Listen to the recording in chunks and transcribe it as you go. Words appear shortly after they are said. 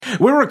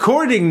We're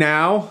recording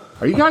now.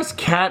 Are you guys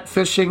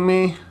catfishing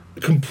me?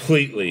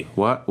 Completely.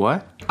 What?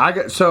 I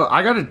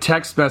got a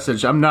text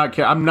message. I'm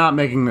not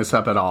making this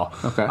up at all.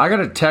 Okay. I got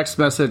a text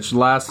message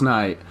last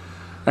night,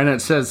 and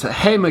it says,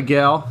 "Hey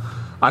Miguel,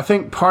 I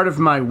think part of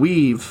my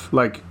weave,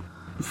 like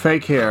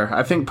fake hair,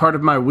 I think part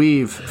of my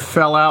weave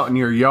fell out in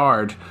your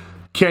yard.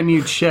 Can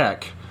you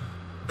check?"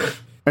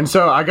 And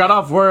so I got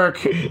off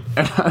work and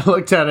I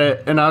looked at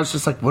it and I was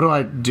just like, what do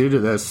I do to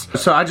this?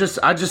 So I just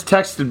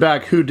texted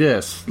back, "Who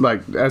dis?"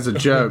 like as a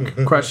joke,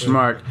 question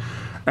mark.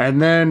 And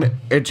then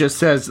it just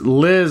says,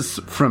 "Liz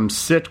from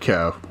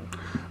Sitco.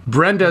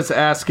 Brenda's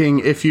asking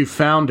if you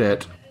found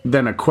it,"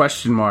 then a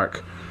question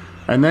mark.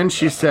 And then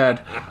she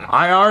said,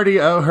 "I already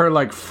owe her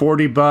like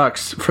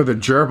 $40 for the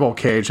gerbil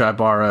cage I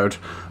borrowed.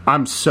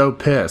 I'm so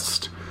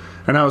pissed."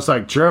 And I was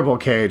like, "Gerbil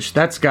cage,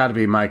 that's got to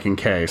be Mike and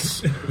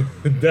Case."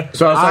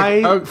 So I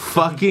was like,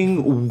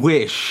 fucking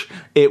wish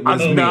it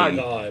was me.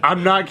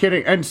 I'm not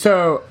kidding. And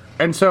so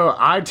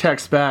I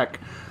text back,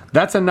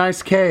 "That's a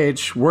nice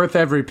cage, worth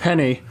every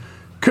penny.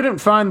 Couldn't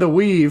find the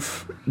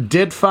weave,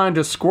 did find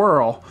a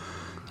squirrel.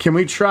 Can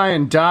we try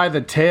and dye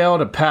the tail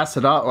to pass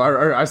it off?"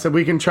 Or I said,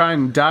 "We can try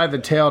and dye the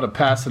tail to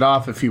pass it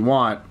off if you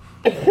want."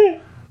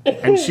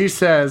 And she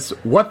says,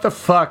 "What the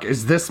fuck,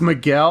 is this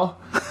Miguel?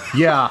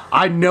 Yeah,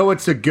 I know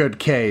it's a good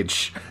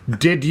cage.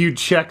 Did you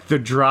check the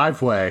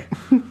driveway?"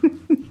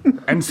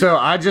 And so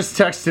I just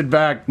texted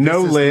back, No,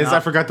 Liz, I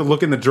forgot to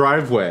look in the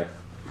driveway.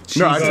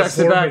 No, I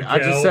texted back.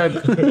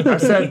 I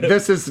said,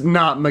 "This is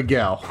not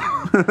Miguel."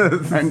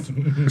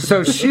 And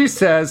so she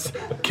says,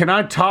 "Can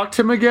I talk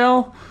to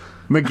Miguel?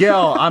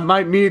 Miguel, I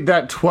might need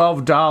that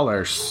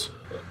 $12.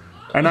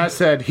 And I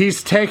said,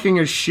 "He's taking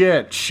a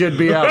shit. Should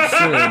be out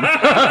soon."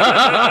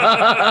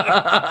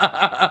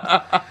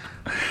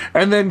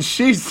 And then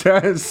she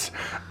says,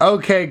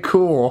 "Okay,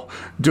 cool.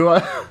 Do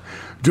I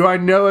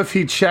know if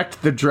he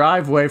checked the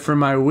driveway for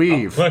my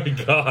weave?" Oh my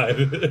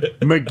God.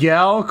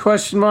 Miguel,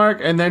 question mark.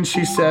 And then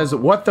she says,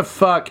 "What the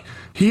fuck?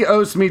 He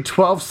owes me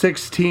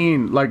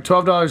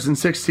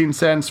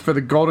 $12.16 for the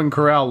Golden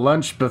Corral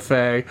lunch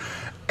buffet,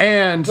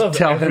 and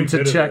tell him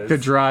to check the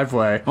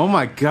driveway." Oh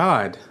my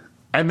God.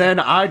 And then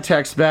I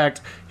text back,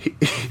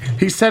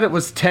 he said it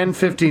was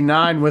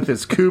 $10.59 with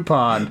his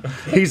coupon.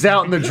 He's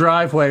out in the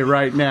driveway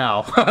right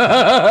now.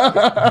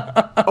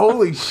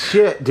 Holy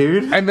shit,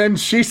 dude. And then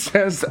she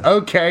says,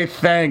 "Okay,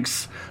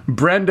 thanks.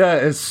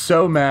 Brenda is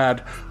so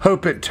mad.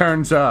 Hope it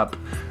turns up."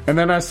 And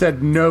then I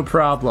said, "No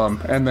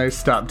problem." And they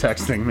stopped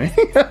texting me.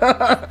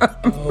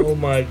 Oh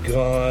my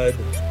God.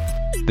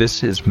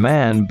 This is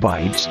Man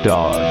Bites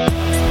Dog.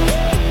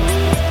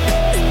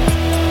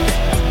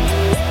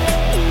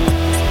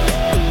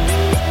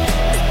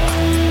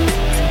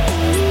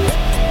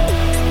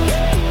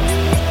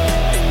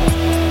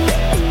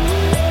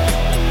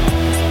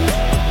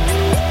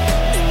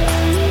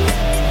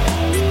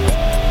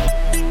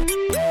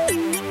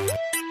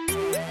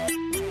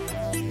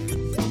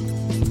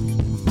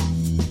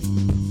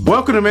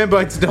 Welcome to Man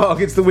Bites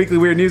Dog. It's the weekly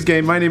weird news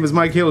game. My name is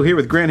Mike Hill, here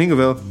with Grant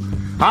Hingeville.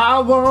 I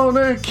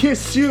wanna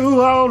kiss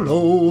you all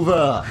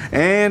over.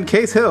 And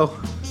Case Hill.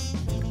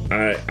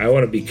 I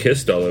want to be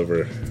kissed all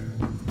over.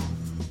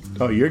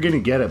 Oh, you're gonna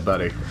get it,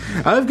 buddy.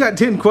 I've got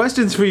 10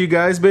 questions for you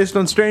guys based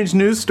on strange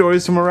news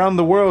stories from around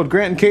the world.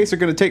 Grant and Case are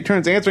going to take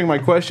turns answering my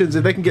questions.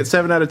 If they can get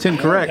 7 out of 10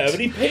 correct, I don't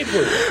have any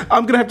paper.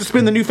 I'm going to have to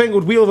spin the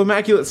newfangled Wheel of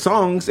Immaculate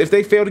Songs. If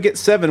they fail to get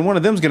 7, one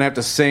of them's going to have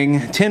to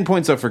sing. 10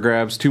 points up for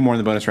grabs, 2 more in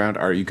the bonus round.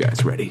 Are you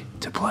guys ready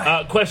to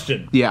play?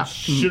 Question. Yeah.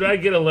 Should I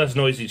get a less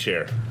noisy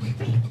chair?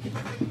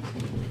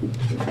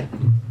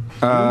 Do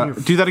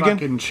that again?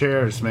 Fucking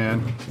chairs,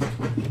 man.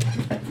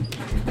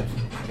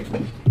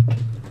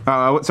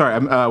 Sorry,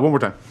 one more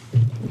time.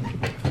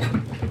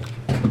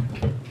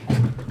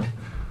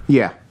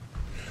 Yeah.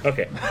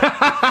 Okay.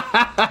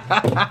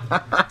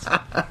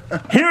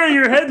 Here are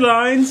your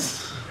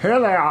headlines. Here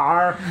they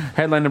are.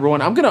 Headline number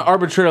 1. I'm going to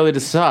arbitrarily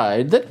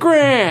decide that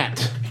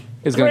Grant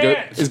is going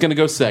to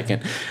go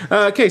second.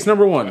 Case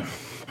number 1.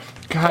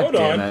 God Hold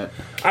damn on. it.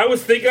 I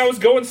was thinking I was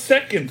going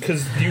second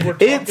because you were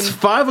talking. It's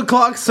 5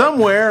 o'clock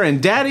somewhere,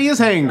 and Daddy is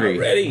hangry.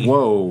 Ready.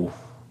 Whoa.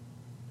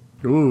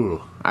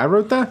 Ooh. I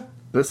wrote that?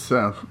 This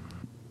sounds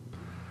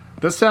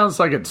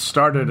like it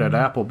started at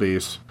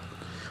Applebee's.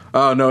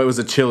 Oh, no, it was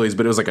a Chili's,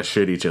 but it was like a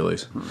shitty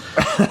Chili's.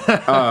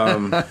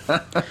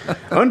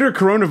 Under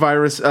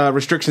coronavirus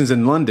restrictions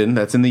in London,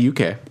 that's in the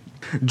UK,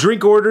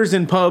 drink orders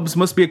in pubs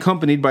must be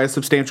accompanied by a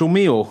substantial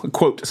meal.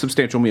 Quote,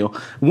 substantial meal.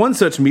 One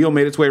such meal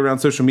made its way around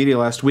social media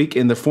last week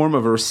in the form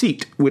of a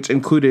receipt, which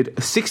included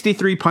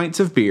 63 pints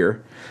of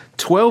beer,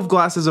 12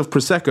 glasses of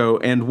Prosecco,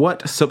 and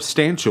what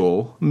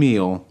substantial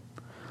meal?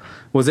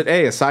 Was it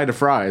A, a side of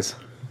fries,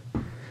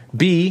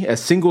 B, a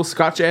single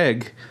Scotch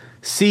egg,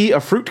 C, a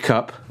fruit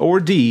cup,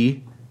 or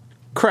D,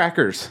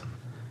 crackers?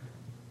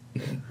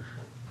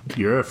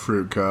 You're a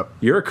fruit cup.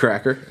 You're a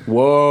cracker.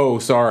 Whoa,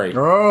 sorry.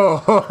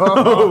 Oh.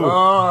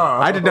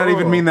 I did not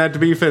even mean that to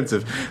be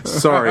offensive.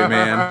 Sorry,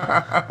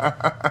 man.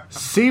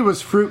 C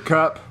was fruit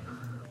cup.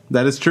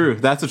 That is true.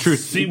 That's the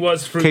truth. C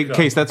was fruit cup.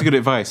 Case, that's good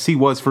advice. C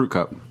was fruit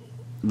cup.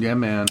 Yeah,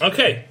 man.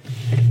 Okay,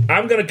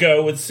 I'm gonna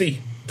go with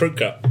C. Fruit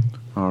cup.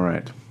 All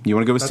right. You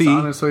want to go with That's C?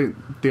 honestly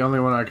the only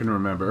one I can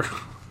remember.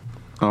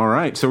 All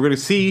right. So we're going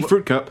to C,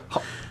 fruit cup.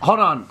 Hold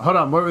on.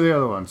 What were the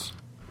other ones?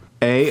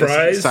 A,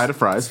 Fries. a side of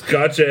fries.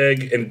 Scotch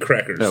egg and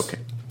crackers. Okay.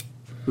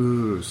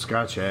 Ooh,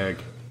 Scotch egg.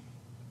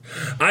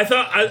 I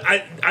thought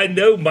I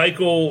know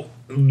Michael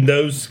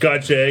knows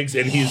Scotch eggs,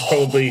 and he's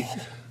probably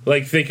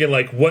like thinking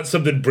like what's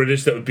something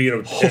British that would be in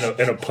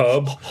a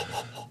pub.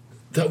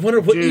 I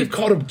wonder what you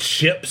call them,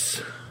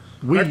 chips.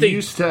 We Aren't they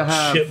used to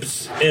have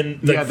chips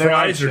and like Yeah, they are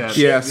fries or chips. chips?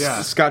 Yes,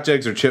 Yeah. Scotch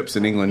eggs are chips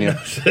in England, yeah.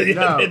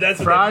 No,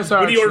 That's fries what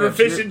are when you order chips.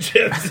 fish and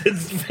chips,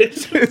 it's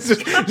fish. It's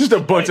just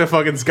a bunch of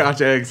fucking Scotch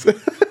eggs.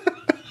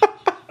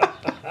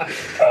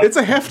 It's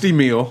a hefty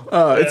meal.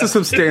 It's a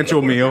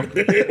substantial meal.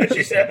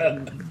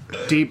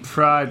 deep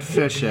fried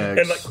fish eggs.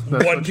 And like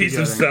That's one what piece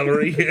you're of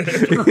getting. celery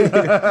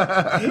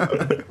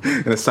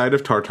And a side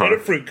of tartar. and a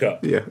fruit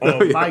cup. Yeah.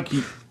 Mike,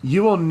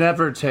 you will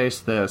never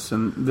taste this,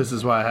 and this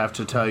is why I have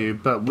to tell you,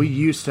 but we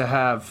used to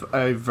have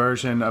a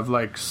version of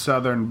like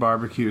Southern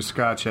barbecue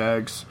Scotch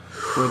eggs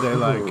where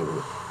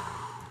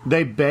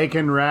they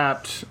bacon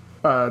wrapped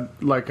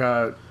like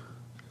a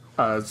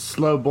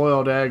slow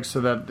boiled egg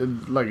so that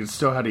it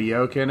still had a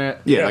yolk in it.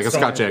 Yeah, like a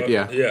Scotch egg,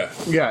 yeah.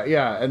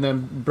 Yeah, and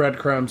then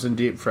breadcrumbs and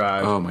deep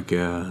fried. Oh my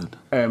god.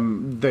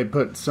 And they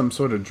put some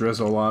sort of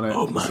drizzle on it.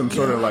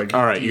 Sort of like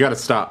All right, you got to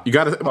stop. You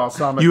got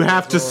Balsamic to. You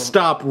have to drizzle.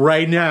 stop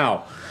right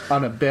now.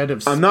 on a bed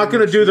of. I'm not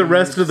going to do the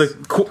rest of the.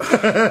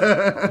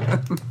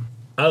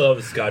 I love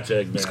a Scotch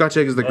egg, man. Scotch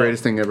egg is the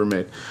greatest thing ever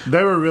made.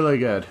 They were really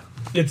good,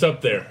 It's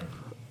up there.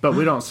 but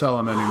we don't sell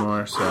them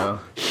anymore. So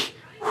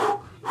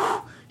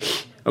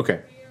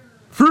Okay.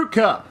 fruit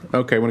cup.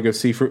 Okay, want to go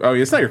see fruit? Oh,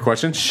 it's not your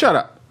question. Shut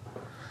up.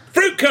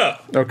 Fruit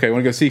cup. Okay, want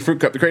to go see fruit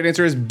cup? The correct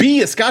answer is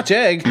B, a Scotch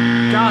egg.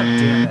 God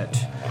damn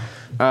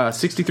it.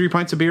 63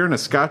 pints of beer and a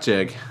Scotch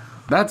egg.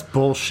 That's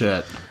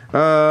bullshit.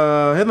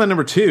 Headline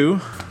number 2.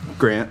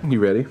 Grant, you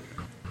ready?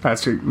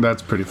 That's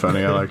pretty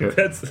funny. I like it.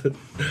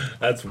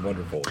 That's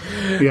wonderful.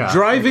 Yeah, I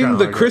Driving kinda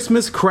the like it.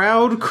 Christmas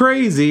crowd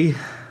crazy.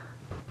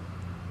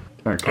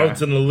 Okay. Oh,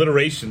 it's an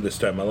alliteration this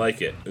time. I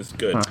like it. It's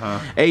good.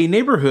 A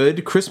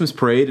neighborhood Christmas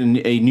parade in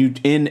a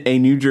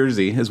New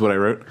Jersey is what I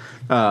wrote.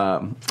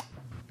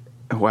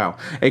 Wow.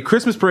 A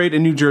Christmas parade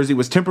in New Jersey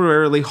was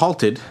temporarily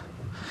halted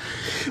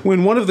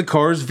when one of the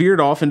cars veered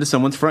off into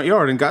someone's front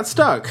yard and got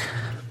stuck.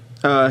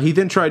 He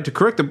then tried to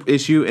correct the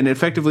issue and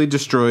effectively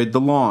destroyed the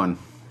lawn.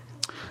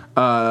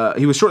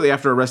 He was shortly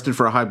after arrested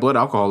for a high blood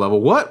alcohol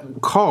level.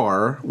 What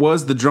car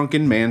was the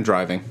drunken man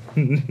driving?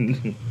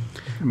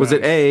 Was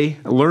it A,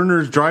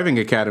 Lerner's Driving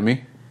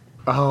Academy?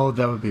 Oh,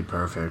 that would be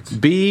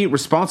perfect. B,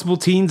 Responsible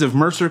Teens of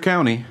Mercer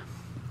County?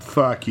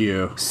 Fuck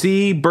you.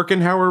 C,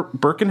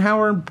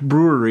 Birkenhauer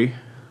Brewery?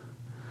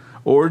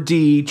 Or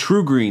D,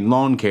 True Green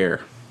Lawn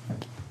Care?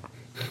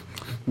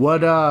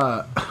 What?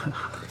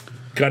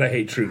 Gotta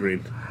hate True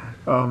Green.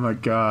 Oh my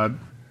god.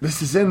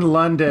 This is in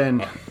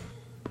London.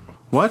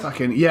 What?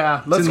 Fucking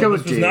yeah. Let's go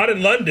with This was D. not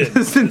in London.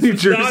 It's in New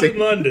This was not Jersey. in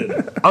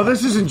London. Oh,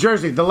 this is in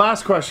Jersey. The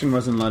last question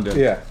was in London.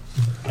 Yeah.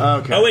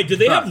 Okay. Oh wait, do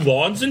they Fuck. have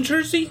lawns in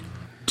Jersey?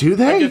 Do I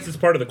they? guess it's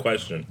part of the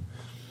question.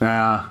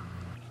 Nah.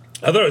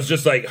 I thought it was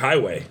just like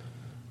highway.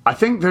 I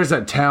think there's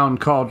a town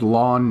called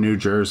Lawn, New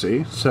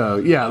Jersey. So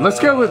yeah, let's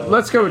go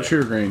with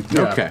True Green.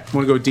 Yeah. Okay. I'm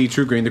going to go D,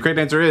 True Green. The correct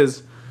answer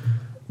is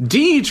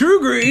D, True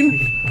Green.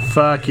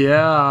 Fuck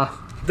yeah.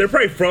 They're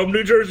probably from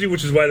New Jersey,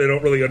 which is why they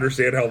don't really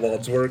understand how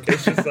lawns work.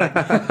 It's just like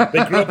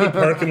they grew up in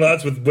parking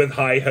lots with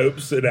high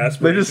hopes and They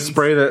aspirations. just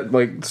spray that,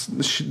 like,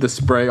 the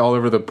spray all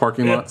over the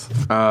parking Yeah. lots.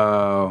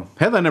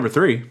 Headline number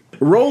 3.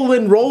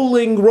 Rolling,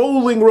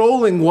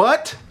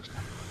 what?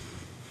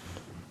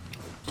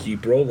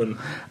 Keep rolling.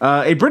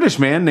 A British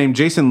man named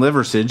Jason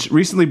Liversidge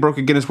recently broke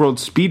a Guinness World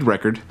Speed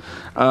Record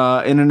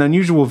in an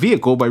unusual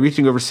vehicle by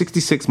reaching over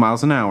 66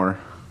 miles an hour.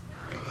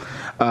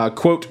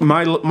 Quote,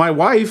 my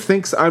wife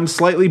thinks I'm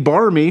slightly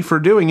barmy for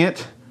doing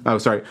it. Oh,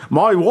 sorry.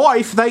 My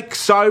wife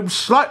thinks I'm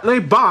slightly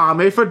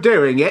balmy for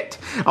doing it,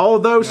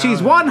 although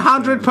she's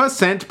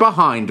 100%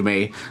 behind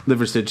me,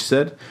 Liversidge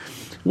said.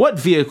 What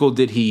vehicle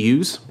did he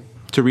use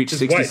to reach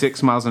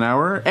 66 miles an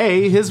hour?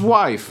 A, his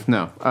wife.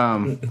 No.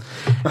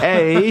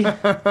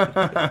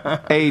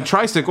 A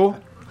tricycle.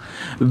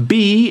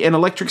 B, an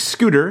electric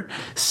scooter.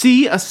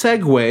 C, a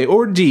Segway.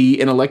 Or D,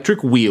 an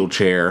electric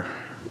wheelchair.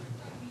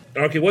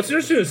 Okay, what's the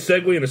difference between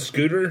a Segway and a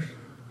scooter?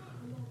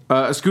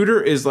 A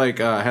scooter is like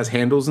has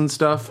handles and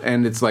stuff,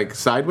 and it's like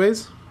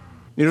sideways.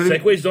 You know what I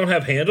mean? Segways don't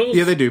have handles?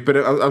 Yeah, they do. But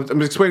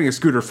I'm explaining a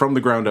scooter from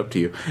the ground up to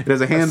you. It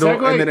has a handle,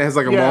 Segway- and then it has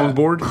like a yeah. long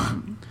board.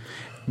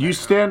 You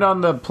stand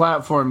on the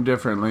platform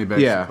differently,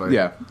 basically.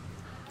 Yeah.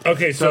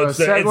 Okay, so, So it's,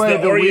 a the, it's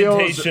Segway, the the wheels-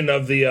 orientation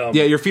of the...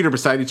 Yeah, your feet are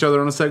beside each other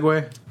on a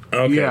Segway.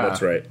 Okay, Yeah.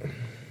 that's right.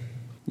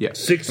 Yeah.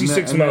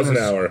 66 And then miles an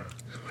there's- hour.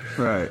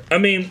 Right. I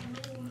mean,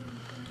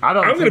 I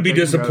don't. I'm going to be think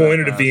they can go that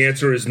disappointed if the fast.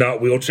 answer is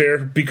not wheelchair,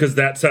 because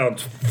that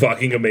sounds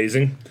fucking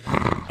amazing.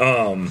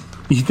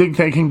 You think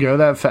they can go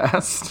that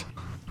fast?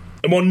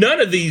 Well, none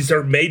of these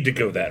are made to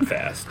go that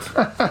fast.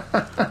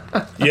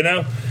 You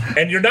know?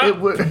 And you're not...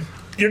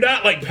 you're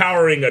not like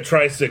powering a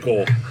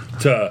tricycle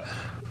to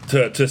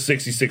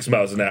 66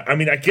 miles an hour. I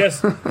mean, I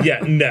guess, yeah,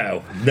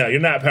 no, you're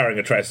not powering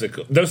a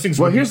tricycle. Those things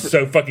would be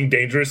so fucking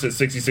dangerous at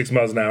 66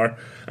 miles an hour.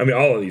 I mean,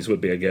 all of these would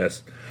be, I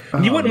guess.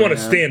 You wouldn't want to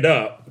stand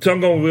up, so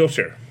I'm going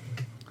wheelchair.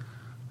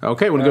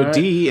 Okay, we're going to go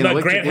D. In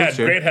Grant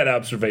had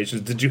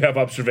observations. Did you have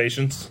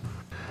observations?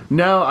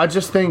 No, I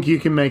just think you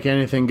can make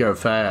anything go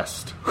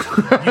fast. You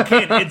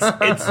can't.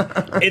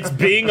 It's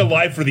being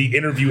alive for the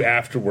interview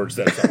afterwards.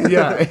 That's all.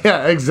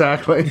 Yeah,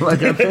 exactly.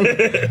 Like I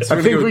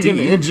think we can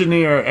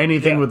engineer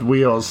anything with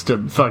wheels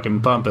to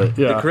fucking pump it.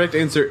 Yeah. The correct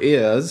answer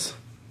is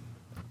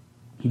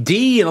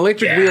D, an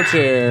electric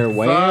wheelchair.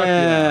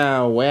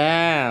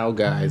 Wow,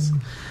 guys.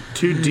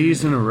 2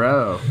 D's in a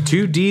row.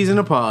 2 D's in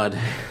a pod.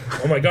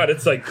 Oh my god,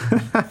 it's like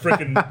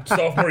freaking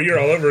sophomore year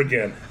all over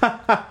again.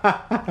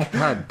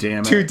 God damn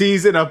it. 2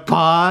 D's in a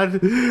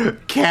pod.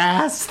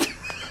 Cast.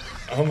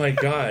 Oh my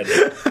god.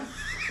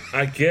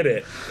 I get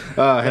it.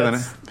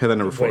 Headline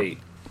number 4. Wait.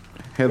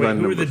 Headline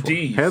who number are the 4.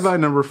 D's?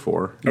 Headline number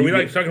 4. Are we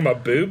like talking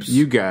about boobs?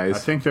 You I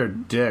guys. think they're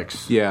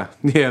dicks. Yeah,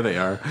 they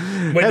are.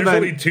 Wait, there's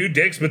only 2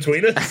 dicks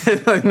between us?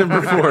 Headline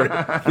number 4.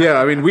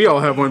 Yeah, I mean, we all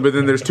have one, but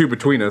then there's 2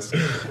 between us.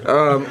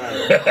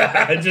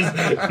 just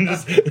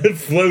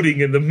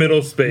floating in the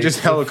middle space.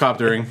 Just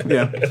helicoptering.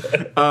 Yeah.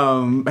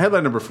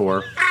 Headline number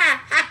 4.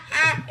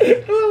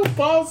 little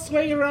balls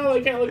swinging around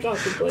like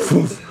helicopter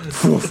planes.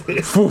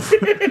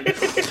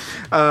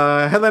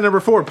 Headline number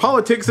 4.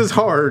 Politics is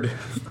hard.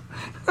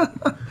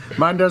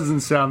 Mine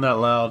doesn't sound that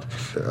loud.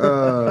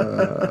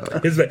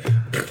 It's like,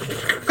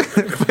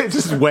 It's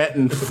just wet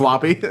and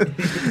floppy.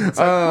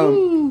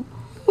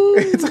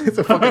 It's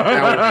a fucking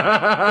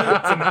owl.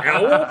 it's an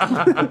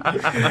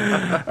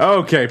owl?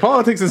 Okay,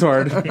 politics is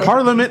hard.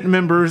 Parliament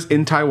members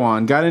in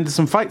Taiwan got into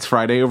some fights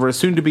Friday over a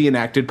soon-to-be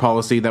enacted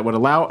policy that would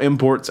allow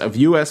imports of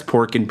U.S.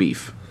 pork and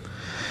beef.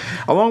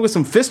 Along with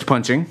some fist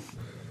punching,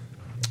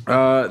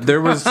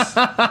 there was...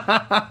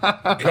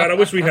 God, I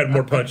wish we had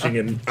more punching.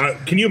 And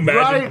can you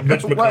imagine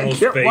Mitch McConnell's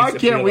face? Why if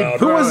can't he we? allowed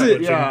Who was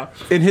it? Yeah.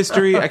 in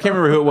history, I can't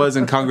remember who it was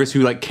in Congress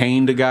who like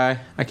caned a guy.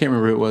 I can't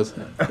remember who it was.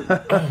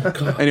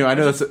 Anyway, I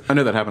know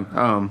that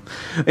happened.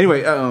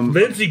 Anyway,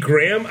 Lindsey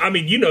Graham? I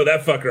mean, you know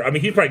that fucker. I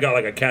mean, he probably got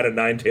like a cat of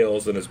 9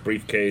 tails in his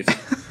briefcase.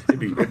 It'd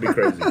be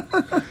crazy.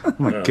 oh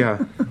my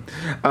god.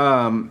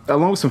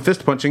 Along with some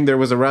fist punching, there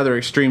was a rather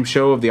extreme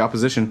show of the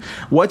opposition.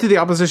 What did the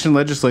opposition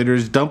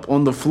legislators dump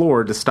on the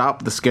floor to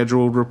stop the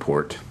scheduled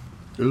report?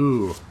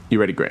 Ooh. You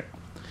ready, Grant?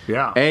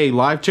 Yeah. A.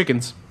 Live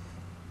chickens.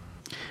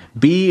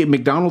 B.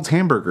 McDonald's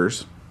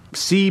hamburgers.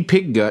 C.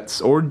 Pig guts.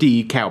 Or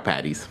D. Cow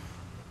patties.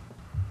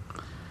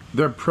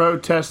 They're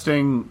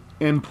protesting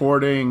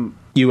importing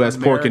U.S.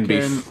 pork and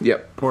American beef.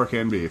 Yep. pork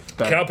and beef.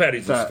 Cow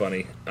patties is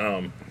funny.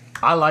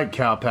 I like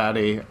cow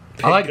patty.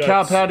 I like guts.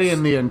 cow patty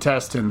and the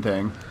intestine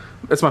thing.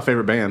 That's my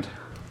favorite band.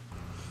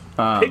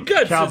 Pig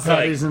guts Cow is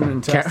patties like, and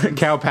intestines.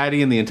 Cow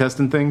patty and the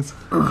intestine things.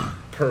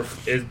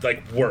 is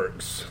like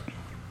works.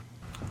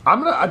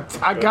 I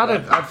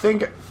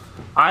think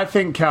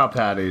cow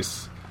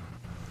patties.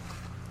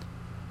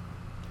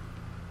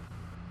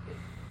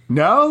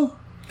 No?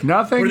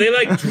 Nothing? Were they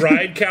like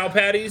dried cow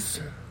patties?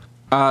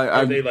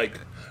 Are they like,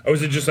 or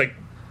was it just like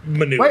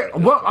manure? Wait,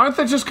 what? Aren't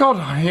they just called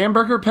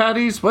hamburger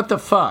patties? What the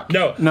fuck?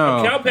 No. No.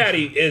 A cow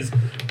patty is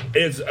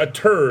a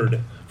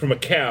turd from a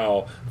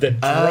cow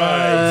that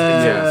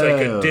dries into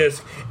it's like a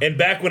disc. And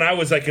back when I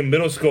was like in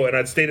middle school and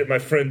I'd stayed at my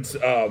friend's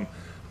Doug,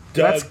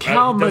 That's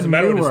cow doesn't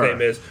matter what his manure.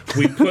 name is.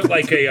 We put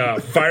like a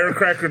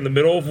firecracker in the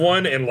middle of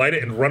one and light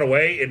it and run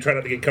away and try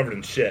not to get covered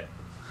in shit.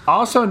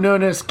 Also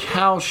known as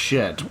cow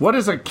shit. What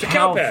is a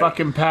cow patty.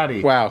 fucking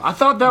patty? Wow. I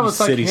thought that was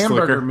like city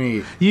hamburger slicker.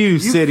 meat. You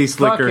city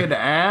slicker. Fucking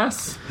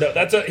ass. No,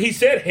 he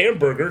said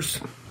hamburgers.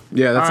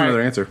 Yeah, that's All right.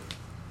 another answer.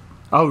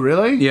 Oh,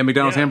 really? Yeah,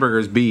 McDonald's Yeah. hamburger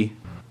is B.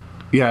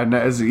 Yeah, no,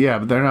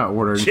 but they're not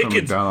ordering from Chickens,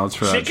 McDonald's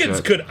for that chickens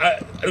shit. could.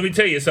 Let me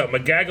tell you something. A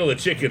gaggle of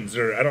chickens,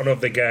 or I don't know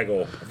if they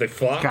gaggle, if they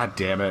flock, God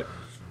damn it.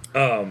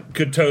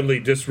 could totally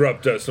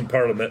disrupt some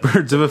parliament.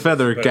 Birds of a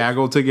feather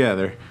gaggle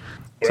together.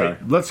 Sorry.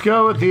 Let's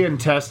go with the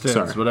intestines,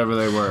 Sorry. whatever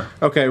they were.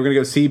 Okay, we're gonna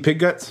go C. Pig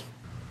guts.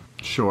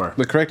 Sure.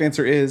 The correct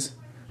answer is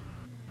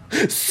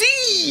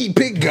C.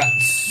 Pig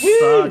guts.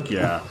 Fuck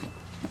yeah.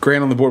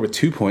 Grant on the board with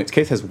 2 points.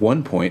 Case has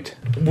 1 point.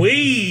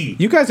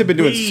 You guys have been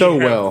doing so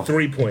well.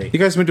 3 points. You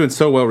guys have been doing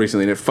so well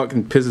recently, and it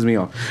fucking pisses me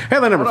off.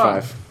 Headline number Hold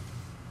on. 5.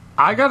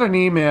 I got an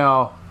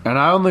email, and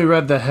I only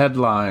read the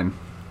headline.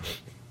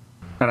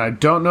 And I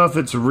don't know if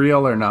it's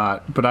real or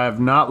not, but I have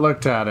not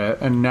looked at it,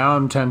 and now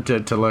I'm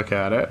tempted to look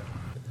at it.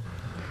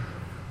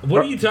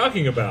 What are you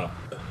talking about?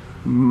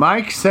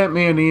 Mike sent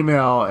me an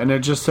email, and it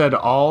just said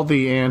all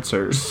the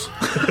answers.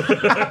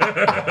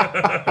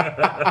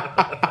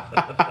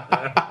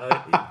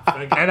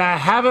 And I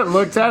haven't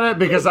looked at it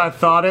because I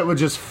thought it would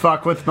just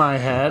fuck with my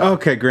head.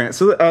 Okay, Grant.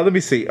 So let me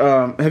see.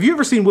 Have you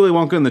ever seen Willy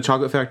Wonka and the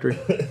Chocolate Factory?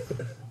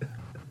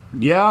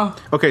 Yeah?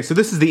 Okay, so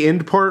this is the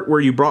end part where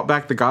you brought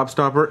back the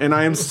gobstopper, and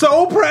I am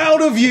so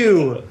proud of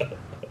you.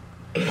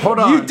 Hold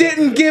on. You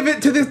didn't give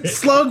it to the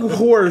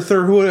Slugworth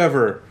or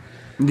whoever.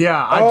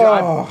 Yeah,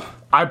 Oh.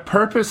 I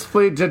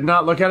purposefully did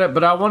not look at it,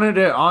 but I wanted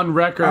it on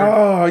record.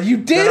 Oh, you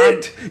did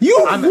it! You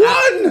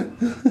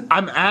won!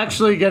 I'm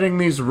actually getting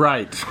these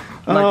right.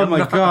 Oh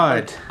my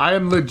god! I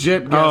am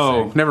legit guessing.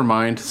 Oh, never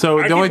mind. So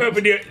I the only keep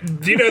hoping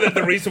do you know that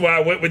the reason why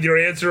I went with your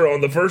answer on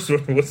the first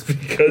one was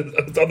because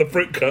it's on the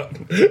fruit cup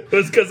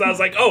was because I was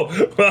like,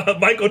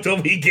 Michael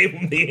told me he gave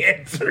him the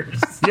answers.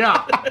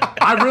 Yeah,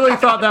 I really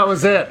thought that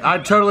was it. I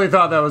totally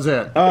thought that was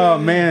it. oh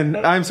man,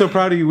 I'm so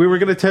proud of you. We were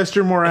going to test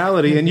your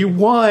morality, and you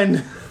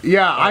won.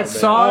 Yeah, I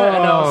saw it and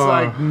I was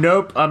like,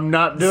 nope, I'm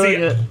not doing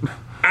See, it.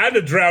 I had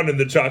to drown in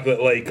the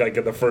chocolate lake like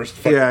in the first.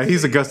 Yeah,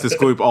 he's Augustus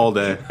Gloop all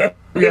day.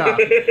 Yeah,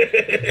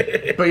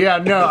 but yeah,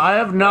 no, I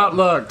have not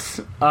looked.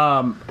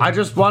 I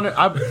just wanted,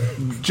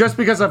 just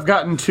because I've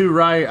gotten 2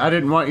 right, I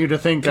didn't want you to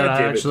think that God I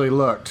damn it. actually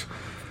looked.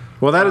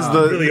 Well, that is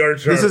the really are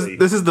Charlie.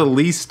 this is the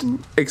least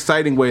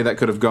exciting way that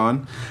could have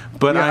gone,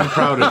 but I'm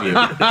proud of you.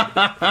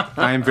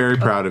 I am very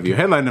proud of you.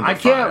 Headline number I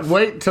 5. can't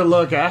wait to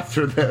look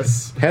after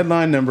this.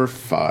 Headline number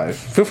 5.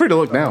 Feel free to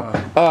look now.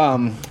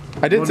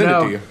 I did send it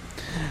no. to you.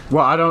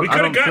 Well, I don't. We I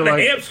could have don't feel gotten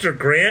a like hamster,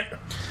 Grant.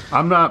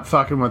 I'm not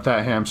fucking with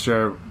that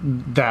hamster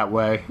that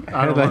way.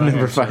 I don't want Headline a number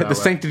hamster 5. that The way.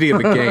 sanctity of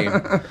the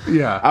game.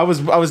 Yeah. I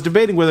was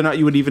debating whether or not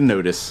you would even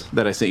notice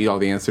that I sent you all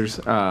the answers.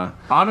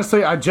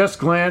 Honestly, I just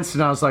glanced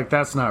and I was like,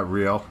 "That's not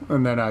real,"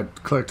 and then I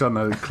clicked on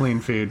the clean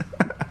feed.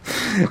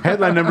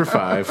 Headline number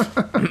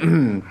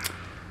 5.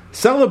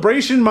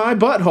 Celebration my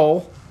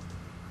butthole.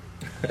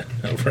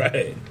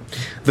 Right.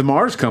 The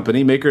Mars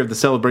Company, maker of the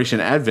Celebration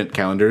Advent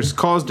calendars,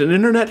 caused an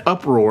internet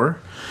uproar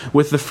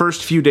with the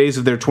first few days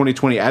of their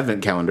 2020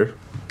 Advent calendar.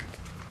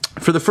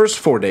 For the first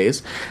 4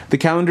 days, the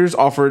calendars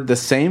offered the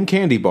same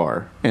candy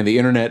bar, and the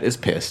internet is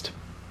pissed.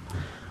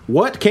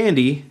 What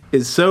candy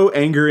is so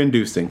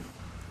anger-inducing?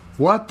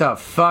 What the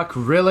fuck,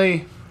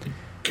 really?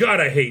 God,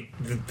 I hate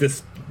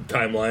this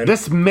timeline.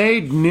 This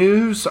made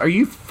news? Are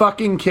you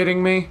fucking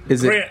kidding me?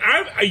 Is it? Grant,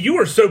 you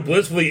are so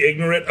blissfully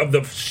ignorant of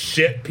the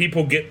shit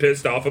people get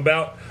pissed off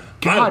about.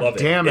 God I love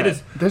damn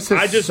it. This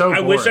is so I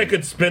wish I boring.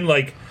 could spend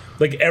like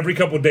every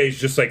couple of days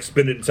just like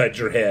spin it inside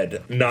your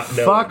head, not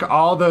knowing. Fuck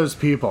all those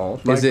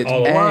people. Like, Is it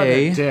what a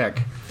A,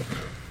 dick?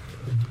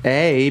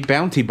 A,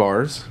 bounty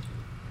bars?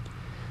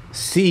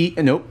 C,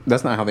 nope,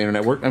 that's not how the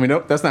internet works. I mean,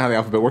 nope, that's not how the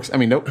alphabet works. I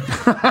mean, nope.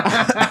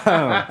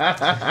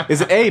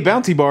 Is it A,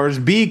 bounty bars,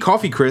 B,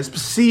 coffee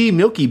crisps, C,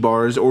 milky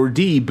bars, or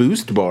D,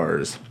 boost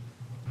bars?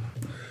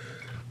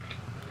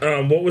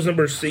 What was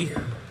number C?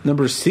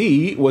 Number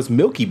C was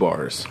milky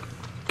bars.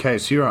 Okay,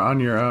 so you're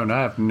on your own. I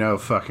have no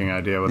fucking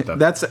idea what that.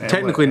 That's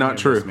technically what not any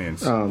of true. this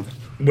means.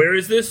 Where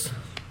is this?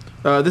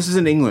 This is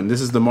in England.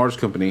 This is the Mars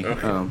Company.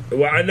 Well,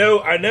 I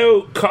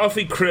know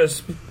Coffee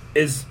Crisp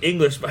is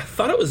English, but I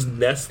thought it was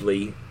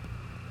Nestle.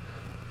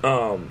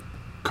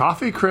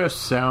 Coffee crisp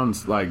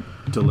sounds like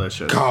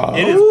delicious. It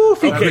is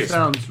Coffee okay. That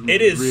sounds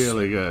It is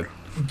really good.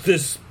 the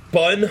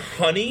spun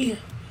honey.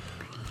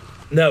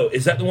 No,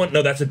 is that the one?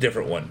 No, that's a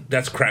different one.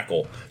 That's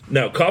Crackle.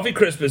 No, Coffee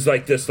Crisp is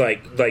like this,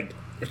 like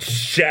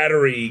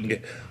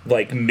shattering,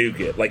 like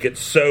nougat. Like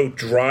it's so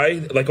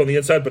dry, like on the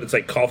inside, but it's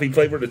like coffee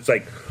flavored. It's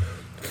like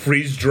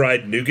freeze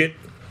dried nougat,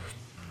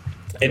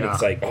 and Yeah.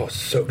 it's like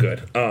so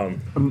good. We got a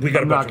I'm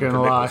bunch not of gonna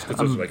them lie. because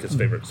those are like his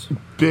favorites.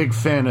 Big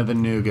fan of the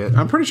nougat.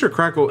 I'm pretty sure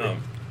Crackle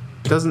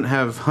doesn't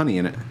have honey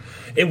in it.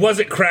 It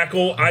wasn't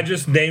Crackle. I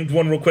just named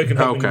one real quick and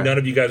hoping Okay. none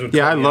of you guys would.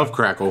 Yeah, I call me love out.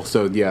 Crackle,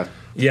 so yeah.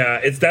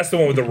 Yeah, that's the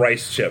one with the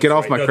rice chips. Get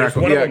off right? my No, there's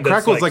Crackle. one of Yeah, them that's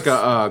Crackle's like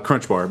a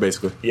Crunch Bar,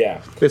 basically.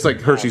 Yeah. It's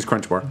like Hershey's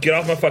Crunch Bar. Get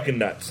off my fucking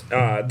nuts.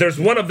 There's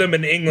one of them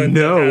in England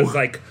No. that has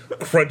like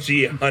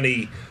crunchy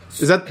honey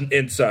Is that?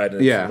 inside. and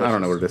it's Yeah, I delicious.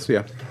 don't know what it is.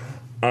 Yeah.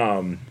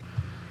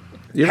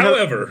 You ever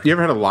however- you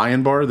ever had a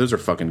Lion Bar? Those are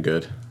fucking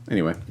good.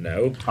 Anyway,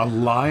 No. A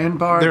lion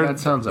bar? They're- That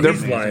sounds they're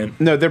He's amazing. lying.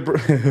 no,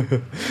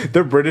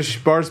 they're British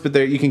bars, but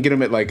you can get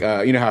them at like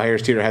you know how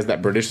Harris Teeter has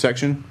that British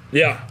section.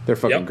 Yeah. They're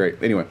fucking Yep. great.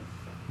 Anyway,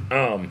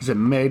 Is it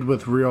made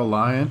with real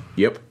lion?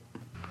 yep.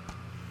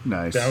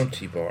 Nice.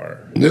 Bounty bar.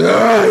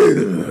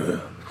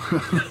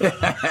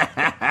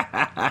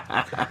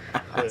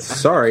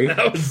 Sorry,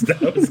 That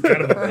was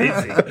kind of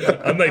amazing.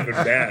 I'm not even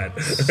mad.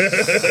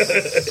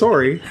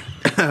 sorry.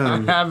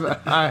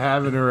 I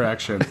have an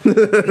erection.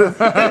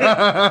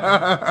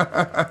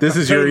 This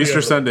is your Totally Easter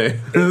over. Sunday.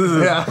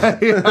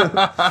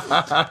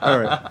 All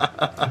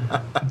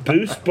right.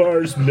 Boost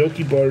bars,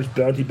 Milky bars,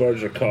 Bounty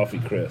bars, or Coffee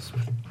Crisp.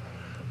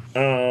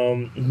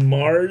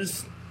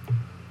 Mars.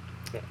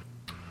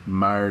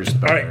 Mars All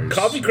bars. right,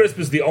 Coffee Crisp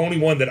is the only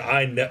one that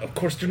I know. Of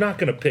course, they're not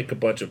going to pick a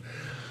bunch of.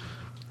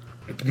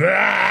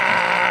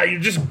 You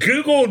just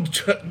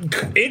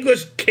Googled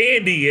English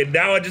candy, and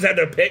now I just had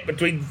to pick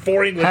between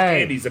 4 English Hey,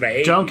 candies, and I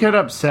hate don't you. get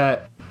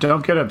upset.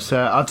 Don't get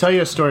upset. I'll tell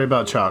you a story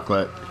about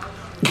chocolate.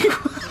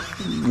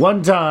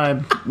 One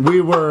time,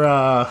 we were.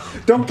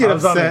 Don't get I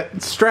was on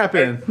upset. Strap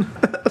in.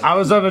 I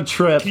was on a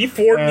trip. Can you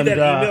forward me and, that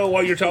email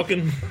while you're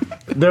talking?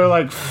 There were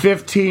like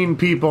 15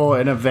 people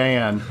in a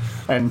van,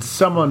 and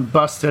someone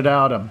busted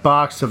out a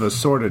box of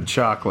assorted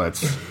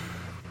chocolates.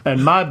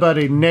 And my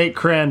buddy Nate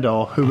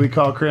Crandall, who we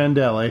call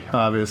Crandelli,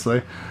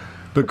 obviously,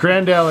 but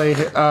Crandelli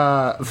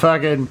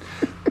fucking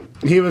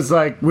he was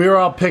like, we were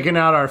all picking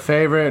out our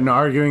favorite and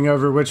arguing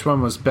over which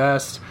one was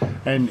best.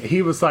 And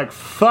he was like,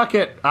 fuck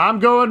it, I'm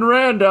going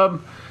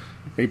random.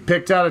 He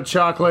picked out a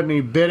chocolate and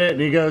he bit it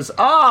and he goes,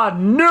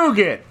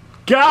 nougat.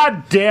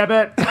 God damn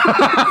it.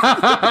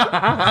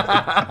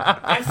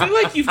 I feel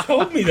like you've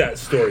told me that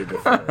story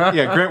before.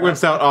 Yeah, Grant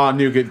whips out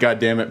nougat,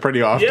 goddammit,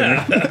 pretty often.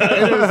 Yeah.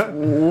 It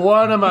is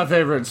one of my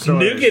favorite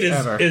stories Nougat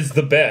ever. is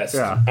the best.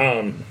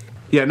 Yeah.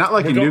 Yeah, not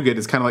like a Go- nougat.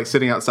 It's kind of like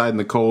sitting outside in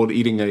the cold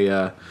eating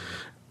a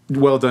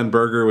well-done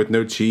burger with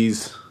no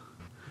cheese.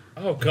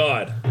 Oh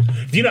God!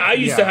 You know, I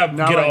used to not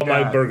get like all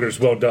my that. burgers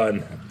well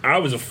done. I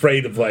was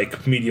afraid of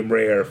like medium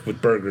rare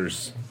with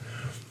burgers.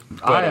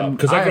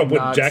 Because I grew up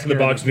when Jack in the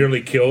Box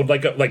nearly killed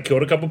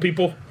killed a couple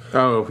people.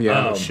 Oh,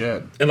 yeah.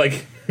 Shit. And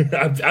like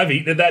I've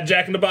eaten at that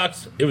Jack in the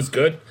Box. It was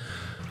good.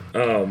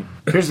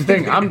 Here's the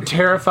thing. I'm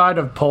terrified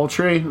of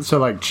poultry. So,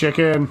 like,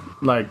 chicken,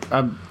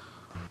 I'm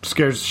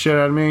scares the shit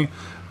out of me.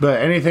 But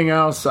anything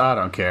else, I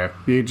don't care.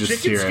 You just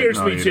Chicken sear it scares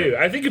and I'll me eat too. it.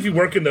 I think if you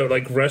work in the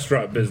like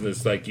restaurant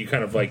business, like you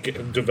kind of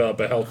like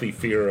develop a healthy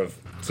fear of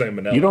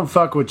salmonella. You don't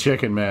fuck with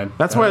chicken, man.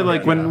 That's why,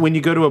 like, when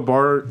you go to a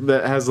bar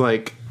that has,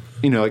 like,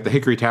 you know, like the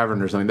Hickory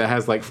Tavern or something, that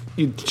has, like,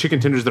 chicken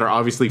tenders that are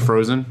obviously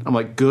frozen, I'm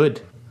like,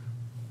 good.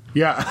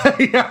 Yeah.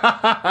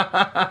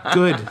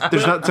 Good.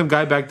 There's not some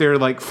guy back there,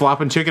 like,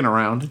 flopping chicken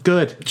around.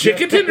 Good.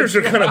 Chicken tenders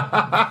are kind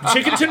of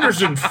chicken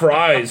tenders and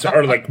fries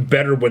are like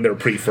better when they're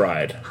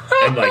pre-fried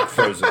and like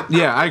frozen.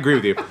 Yeah, I agree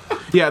with you.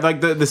 Yeah,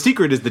 like, the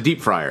secret is the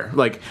deep fryer.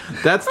 Like,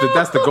 that's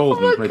the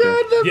golden right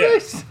there.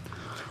 Yes.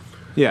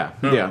 Yeah,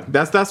 yeah.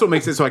 That's what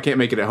makes it so I can't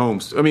make it at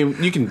home. I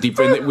mean, you can deep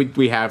fry.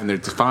 We have, and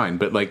it's fine.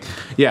 But like,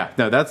 yeah,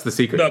 no, that's the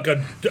secret. Like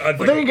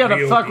Then you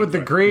gotta fuck with the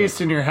grease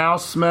and your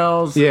house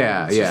smells.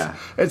 Yeah, It's yeah.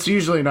 It's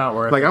usually not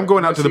worth it. Like, I'm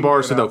going out to the Unless you bar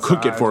can so do they'll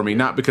cook it outside. for me,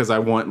 not because I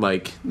want,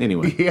 like,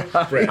 anyway. Yeah.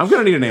 Right. I'm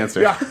gonna need an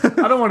answer. I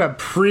don't want a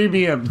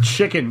premium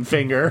chicken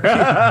finger.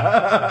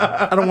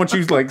 I don't want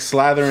you like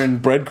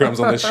slathering breadcrumbs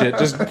on this shit.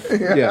 Just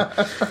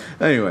yeah.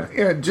 Anyway,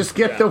 Yeah, just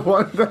get the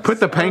one that's put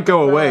the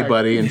panko away,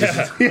 buddy, and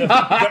just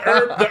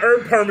the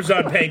herb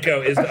Parmesan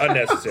panko is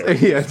unnecessary.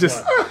 yeah,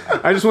 just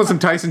I just want some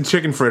Tyson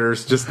chicken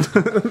fritters. Just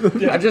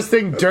I just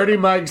think Dirty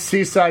Mike's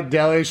Seaside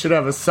Deli should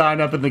have a sign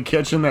up in the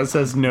kitchen that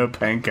says no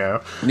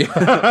panko.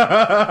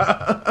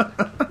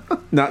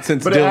 not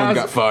since But it Dylan has-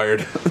 got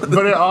fired.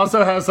 But it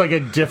also has like a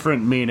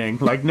different meaning.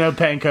 Like no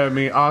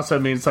panko also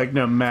means like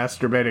no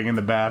masturbating in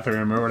the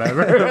bathroom or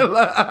whatever.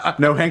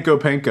 No hanko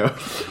panko.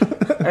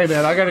 Hey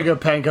man, I gotta go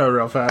panko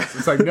real fast.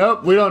 It's like,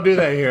 nope, we don't do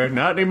that here.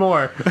 Not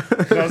anymore.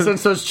 Not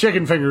since those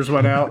chicken fingers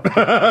went out.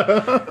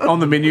 On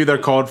the menu, they're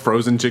called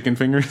frozen chicken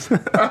fingers.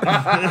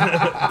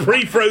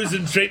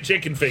 Pre-frozen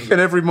chicken finger.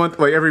 And every month,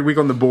 like every week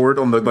on the board,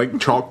 on the like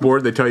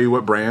chalkboard, they tell you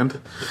what brand.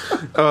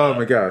 Oh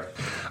my god.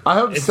 I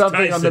hope It's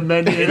something Tyson. on the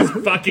menu It's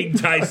fucking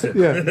Tyson.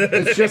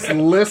 it's just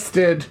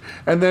listed,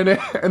 and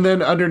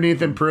then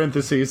underneath in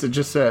parentheses it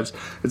just says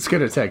it's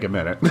gonna take a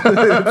minute. We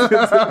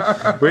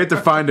have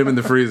to find him in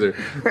the freezer.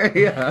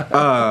 Yeah.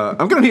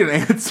 I'm gonna need an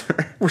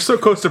answer. We're so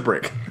close to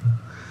break.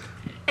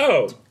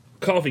 Oh,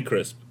 coffee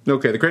crisp.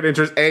 Okay, the correct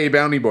answer is A,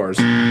 Bounty Bars.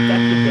 Fuck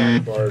the Bounty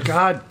bars.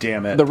 God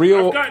damn it. The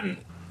real I've gotten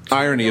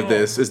irony of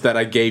this is that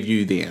I gave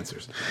you the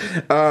answers.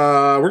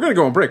 We're going to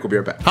go on break. We'll be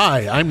right back.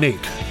 Hi, I'm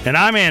Nate, And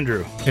I'm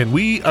Andrew. and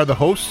we are the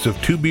hosts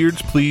of Two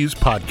Beards Please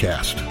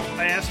podcast.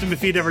 I asked him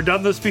if he'd ever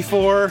done this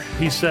before.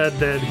 He said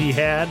that he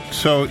had.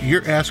 So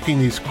you're asking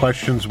these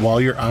questions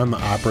while you're on the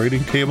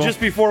operating table? Just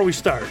before we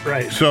start,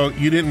 right? So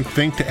you didn't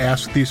think to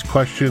ask these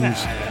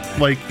questions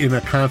like in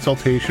a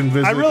consultation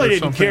visit? I really or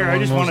didn't something care. I along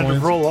just those wanted to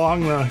lines?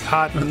 prolong the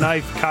hot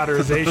knife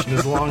cauterization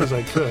as long as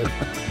I could.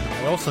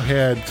 I also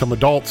had some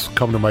adults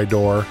come to my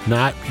door,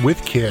 not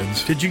with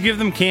kids. Did you give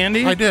them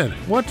candy? I did.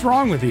 What's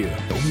wrong with you?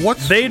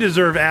 What's They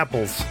deserve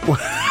apples.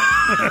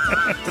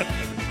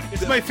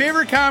 It's my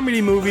favorite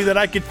comedy movie that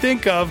I could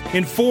think of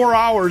in 4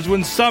 hours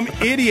when some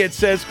idiot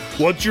says,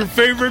 "What's your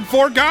favorite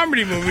 4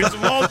 comedy movies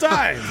of all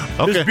time?"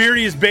 Okay. This beer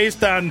is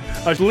based on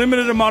a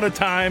limited amount of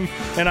time,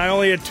 and I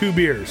only had 2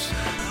 beers.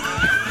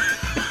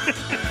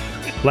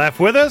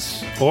 Laugh with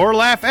us or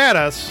laugh at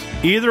us.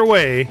 Either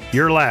way,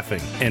 you're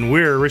laughing, and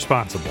we're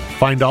responsible.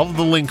 Find all of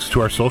the links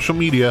to our social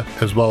media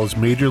as well as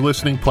major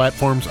listening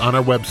platforms on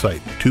our website,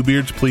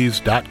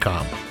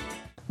 twobeardsplease.com.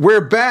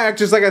 We're back.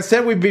 Just like I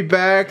said, we'd be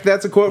back.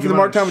 That's a quote from the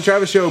Mark, Tom, and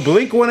Travis show.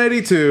 Blink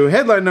 182,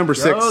 headline number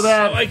 6. Show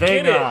that I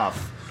thing get it.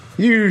 off.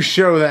 You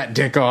show that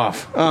dick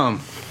off.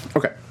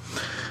 Okay.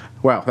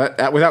 Wow,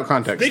 that without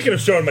context. Speaking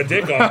of showing my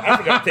dick off, I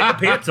forgot to take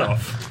the pants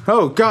off.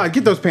 Oh, God,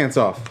 get those pants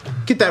off.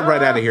 Get that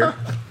right out of here.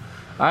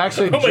 I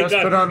actually Oh my just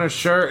God. put on a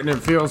shirt and it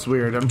feels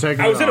weird. I'm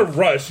taking I was it in a off.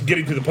 rush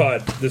getting to the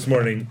pod this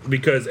morning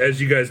because, as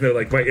you guys know,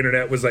 like my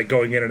internet was like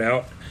going in and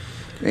out.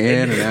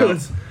 In and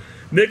out.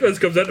 Nicholas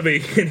comes up to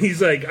me and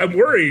he's like, "I'm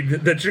worried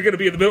that you're going to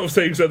be in the middle of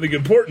saying something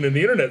important and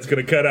the internet's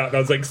going to cut out." And I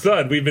was like,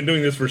 "Son, we've been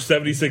doing this for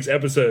 76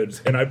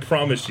 episodes, and I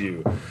promise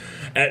you,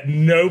 At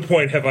no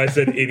point have I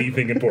said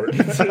anything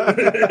important.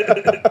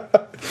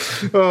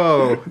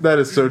 Oh, that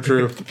is so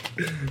true.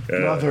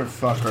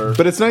 Motherfucker.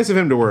 But it's nice of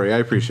him to worry. I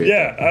appreciate it.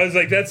 Yeah, I was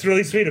like, that's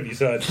really sweet of you,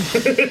 son.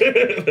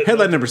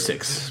 Headline number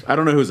 6. I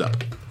don't know who's up.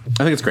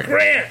 I think it's Grant.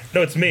 Grant!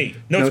 No, it's me.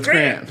 No, it's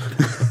Grant.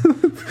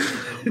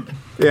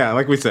 Yeah,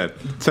 like we said,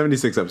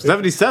 76 episodes.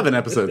 77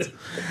 episodes.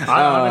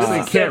 I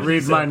honestly can't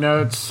read my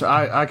notes.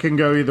 I can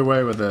go either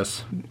way with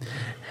this.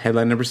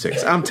 Headline number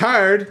 6. I'm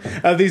tired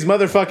of these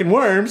motherfucking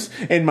worms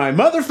in my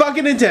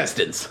motherfucking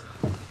intestines.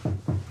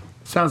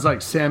 Sounds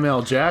like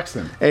Samuel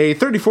Jackson. A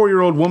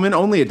 34-year-old woman,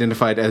 only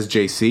identified as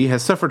JC,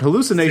 has suffered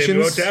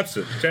hallucinations.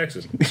 Jackson.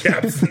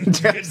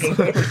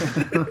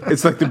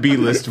 It's like the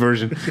B-list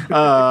version.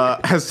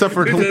 Has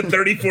suffered It's a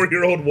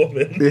 34-year-old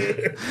woman.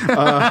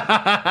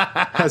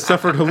 has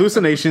suffered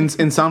hallucinations,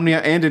 insomnia,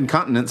 and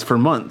incontinence for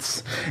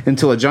months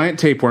until a giant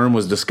tapeworm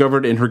was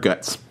discovered in her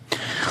guts.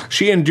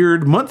 She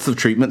endured months of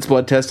treatments,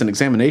 blood tests, and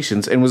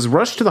examinations, and was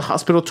rushed to the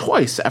hospital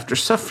twice after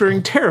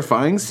suffering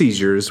terrifying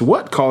seizures.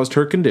 What caused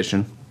her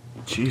condition?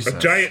 Jesus. A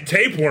giant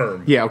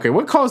tapeworm. Yeah, okay.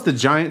 What caused the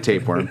giant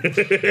tapeworm?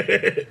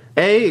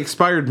 A.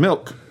 Expired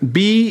milk.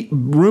 B.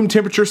 Room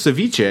temperature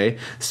ceviche.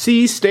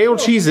 C. Stale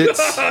Cheez-Its.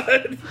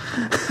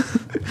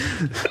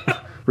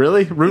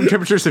 Really? Room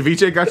temperature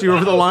ceviche got you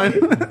over the line?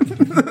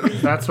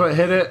 That's what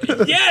hit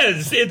it?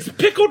 Yes, it's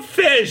pickled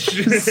fish.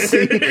 C.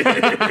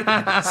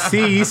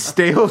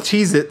 Stale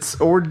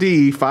Cheez-Its. Or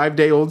D.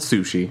 5-day-old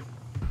sushi.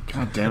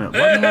 God damn it.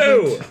 What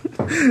happened?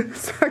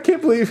 I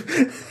can't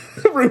believe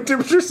room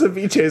temperature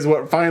ceviche is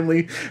what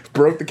finally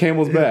broke the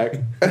camel's back.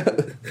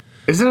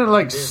 Isn't it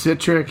like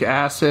citric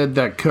acid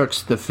that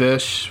cooks the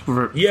fish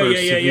for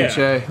ceviche?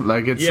 Yeah.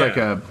 Like it's like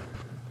a...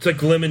 It's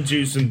like lemon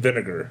juice and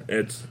vinegar.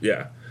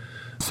 Yeah.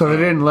 So they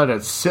didn't let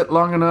it sit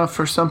long enough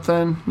or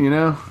something, you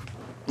know?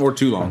 Or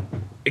too long.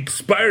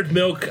 Expired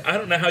milk. I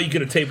don't know how you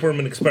get a tapeworm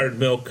in expired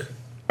milk.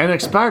 And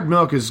expired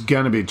milk is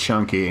gonna be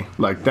chunky.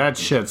 Like that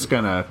shit's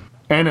gonna...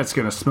 And it's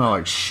gonna smell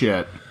like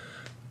shit.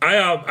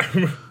 I'm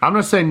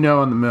gonna say no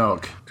on the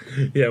milk.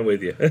 Yeah, I'm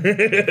with you.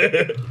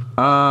 And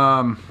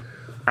I'm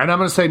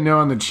gonna say no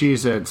on the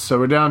Cheez-Its. So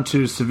we're down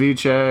to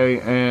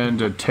ceviche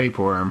and a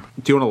tapeworm.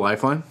 Do you want a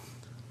lifeline?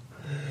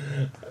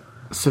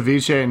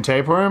 Ceviche and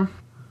tapeworm?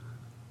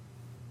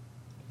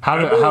 How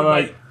do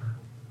I...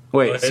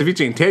 Wait,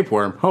 ceviche and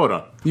tapeworm? Hold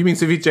on. You mean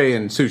ceviche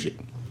and sushi?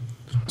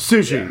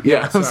 Sushi.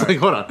 Yeah, I was like,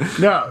 hold on.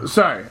 No,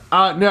 sorry.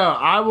 No,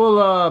 I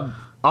will...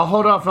 I'll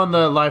hold off on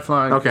the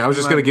lifeline. Okay, I was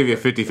just going to give you a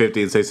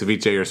 50-50 and say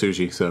ceviche or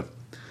sushi, so...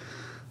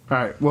 All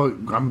right, well,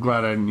 I'm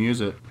glad I didn't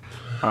use it.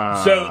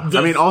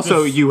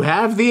 You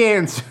have the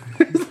answer.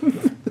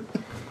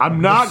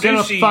 I'm not going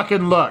to sushi-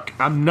 fucking look.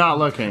 I'm not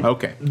looking.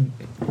 Okay.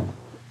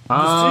 The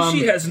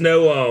sushi has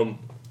no,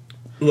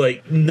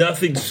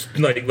 nothing,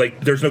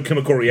 like, there's no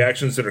chemical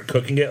reactions that are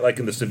cooking it, like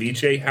in the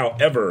ceviche.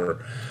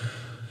 However,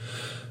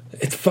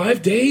 it's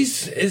 5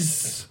 days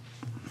is,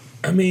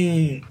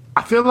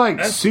 I feel like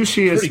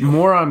sushi is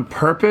more on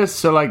purpose.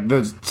 So, like,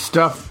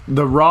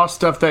 the raw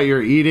stuff that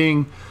you're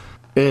eating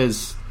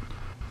is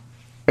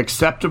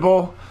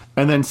acceptable.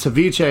 And then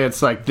ceviche,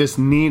 it's like, this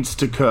needs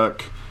to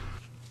cook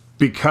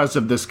because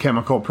of this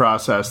chemical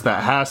process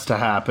that has to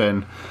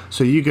happen.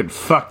 So you could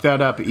fuck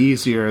that up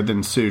easier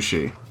than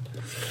sushi.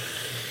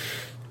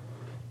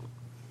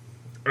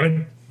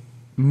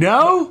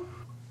 No?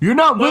 You're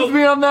not with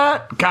me on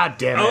that? God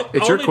damn it.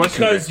 It's your only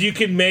question, because Rick.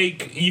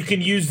 you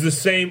can use the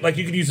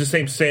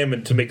same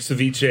salmon to make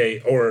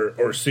ceviche or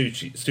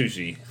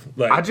sushi.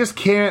 Like, I just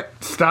can't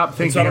stop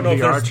thinking of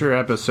the Archer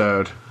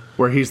episode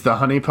where he's the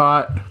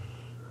honeypot.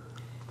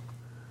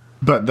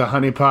 But the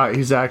honeypot,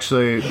 he's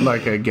actually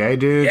like a gay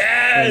dude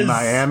in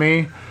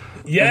Miami.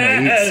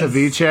 Yes. And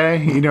they eat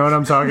ceviche. You know what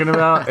I'm talking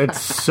about?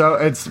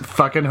 It's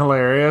fucking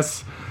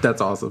hilarious.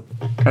 That's awesome.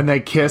 And they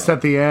kiss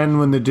at the end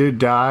when the dude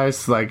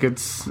dies. Like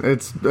it's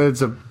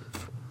a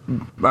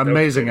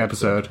amazing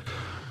episode.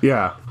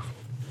 Yeah.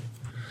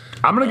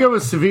 I'm gonna go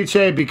with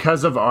ceviche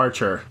because of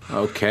Archer.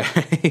 Okay.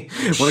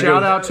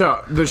 Shout out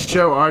to the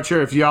show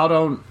Archer. If y'all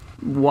don't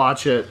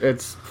watch it,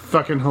 it's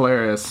fucking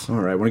hilarious. All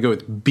right, I want to go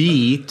with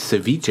B,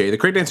 ceviche. The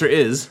correct answer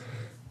is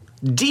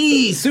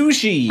D,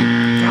 sushi.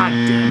 God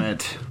damn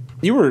it!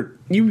 You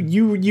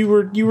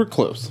were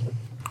close.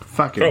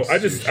 Fucking. I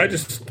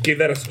just gave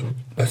that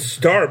a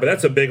star, but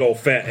that's a big old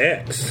fat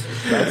X.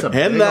 That's a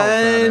big old fat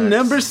Headline X.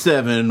 number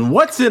 7.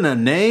 What's in a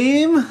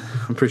name?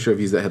 I'm pretty sure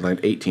I've used that headline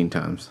 18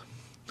 times.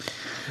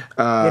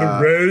 Would a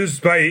rose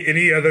by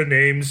any other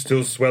name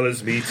still swell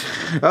as meat?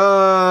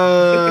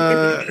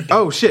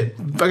 Oh shit!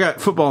 I got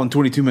football in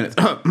 22 minutes.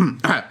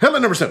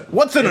 Headline number 7.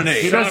 What's in a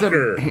name?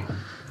 Soccer.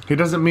 He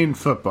doesn't mean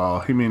football.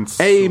 He means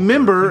A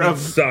member of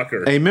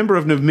soccer. A member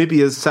of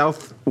Namibia's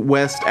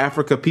Southwest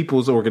Africa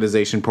People's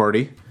Organization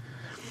Party.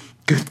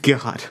 Good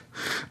God,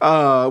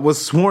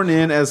 was sworn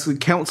in as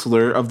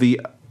councillor of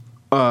the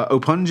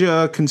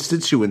Opunja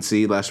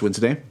constituency last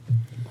Wednesday.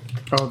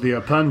 Oh, the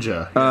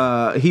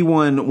Opunja. He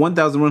won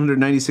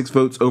 1,196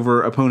 votes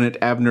over opponent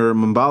Abner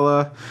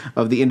Mbala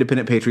of the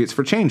Independent Patriots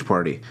for Change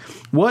Party.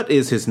 What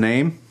is his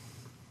name?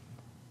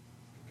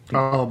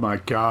 Oh my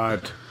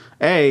God.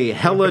 A.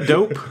 Hella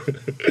dope.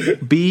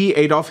 B.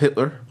 Adolf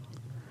Hitler.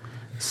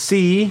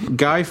 C.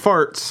 Guy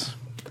Farts.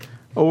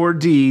 Or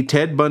D.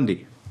 Ted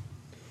Bundy.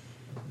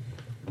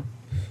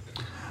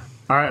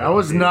 All right, I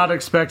was not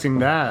expecting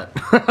that.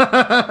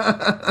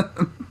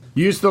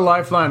 Use the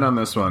lifeline on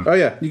this one. Oh,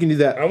 yeah, you can do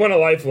that. I want a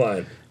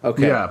lifeline.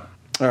 Okay. Yeah.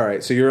 All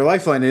right, so your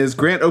lifeline is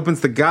Grant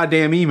opens the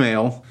goddamn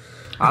email.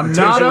 I'm Tells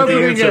not you what the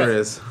opening answer it.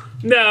 is.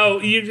 No,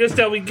 you just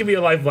tell me. Give me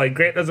a lifeline.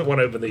 Grant doesn't want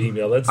to open the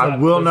email. Let's I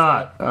will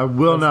not. I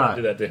will let's not not.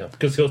 do that to him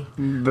because he'll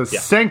The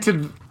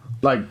sanctity,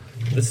 like,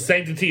 the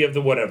sanctity of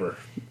the whatever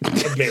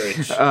of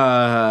marriage.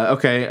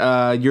 Okay,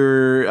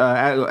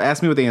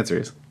 ask me what the answer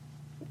is.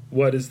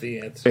 What is the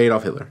answer?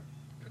 Adolf Hitler.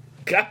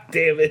 God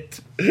damn it!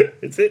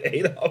 Is it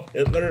Adolf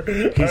Hitler?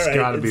 he's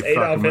got to be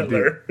Adolf fucking with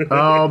Hitler. you.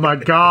 Oh my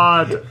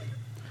God.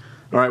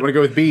 All right, want to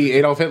go with B,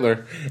 Adolf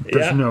Hitler.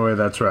 There's Yeah. no way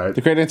that's right.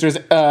 The correct answer is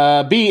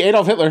B,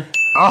 Adolf Hitler.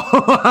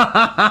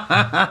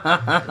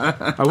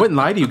 I wouldn't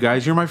lie to you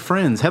guys. You're my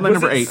friends. Headline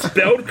Was number it 8.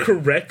 spelled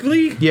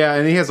correctly? Yeah,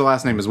 and he has a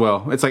last name as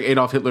well. It's like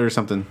Adolf Hitler or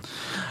something.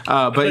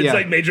 But It's yeah,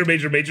 like major.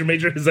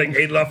 It's like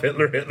Adolf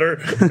Hitler.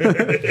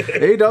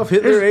 Adolf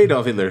Hitler,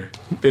 Adolf Hitler.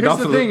 Adolf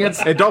the Hitler. thing, it's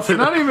Adolf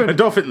Hitler. not even-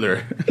 Adolf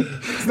Hitler.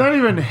 It's not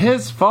even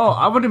his fault.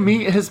 I want to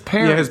meet his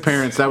parents. Yeah, his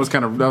parents. That was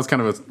kind of a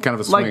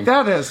swing. Like,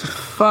 that is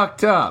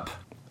fucked up.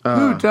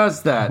 Who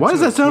does that? Why to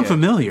does a that sound kid?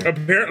 familiar?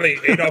 Apparently,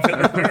 Adolf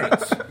Hitler's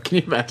parents. Can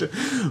you imagine?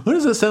 Why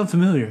does that sound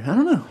familiar? I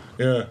don't know.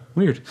 Yeah.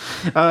 Weird.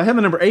 Headline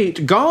number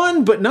 8.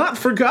 Gone but not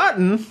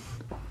forgotten.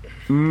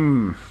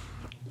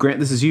 Grant,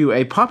 this is you.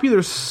 A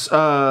popular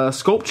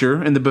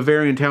sculpture in the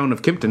Bavarian town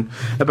of Kempten,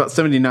 about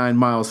 79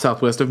 miles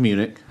southwest of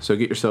Munich. So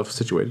get yourself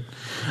situated.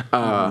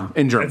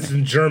 In Germany. That's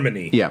in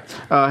Germany. Yeah.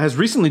 Has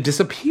recently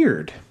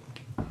disappeared.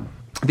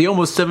 The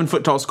almost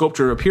 7-foot tall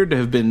sculpture appeared to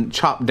have been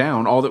chopped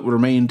down. All that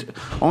remained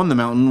on the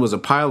mountain was a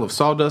pile of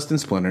sawdust and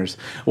splinters.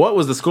 What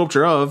was the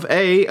sculpture of?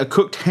 A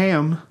cooked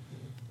ham.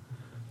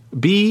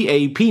 B,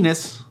 a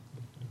penis.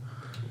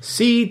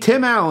 C,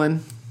 Tim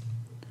Allen.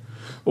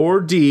 Or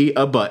D,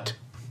 a butt.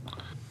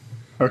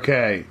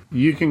 Okay,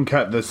 you can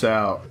cut this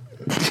out.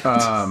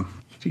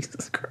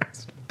 Jesus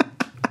Christ.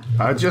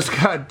 I just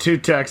got 2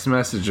 text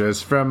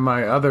messages from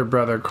my other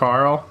brother,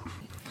 Carl.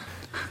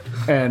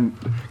 And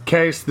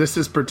Case, this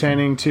is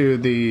pertaining to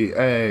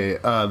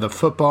the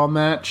football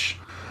match.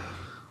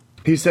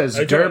 He says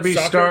Are you talking Derby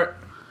about soccer? start.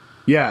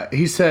 Yeah,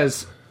 he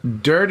says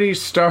Derby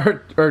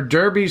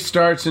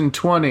starts in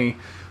 20.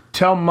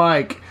 Tell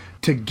Mike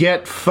to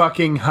get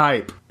fucking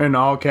hype in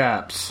all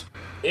caps.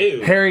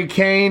 Ew. Harry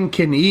Kane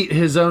can eat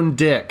his own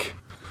dick.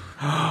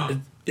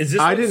 Is this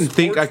I what didn't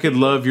think I sports could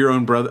love your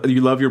own brother.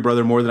 You love your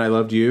brother more than I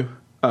loved you.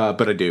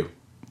 But I do.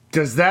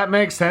 Does that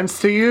make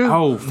sense to you?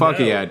 Oh, fuck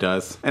No. yeah, it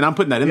does. And I'm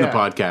putting that in the Yeah.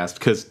 podcast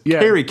because Yeah,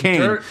 Harry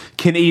Kane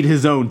can eat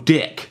his own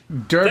dick.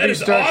 Derby That is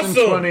starts awesome.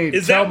 in 20.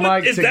 Is Tell that what-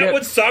 Mike is to that get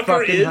what soccer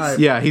fucking is? hype.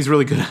 Yeah, he's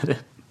really good at it.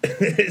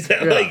 Is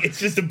that Yeah. like it's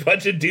just a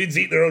bunch of dudes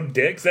eating their own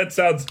dicks? That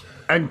sounds.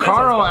 And that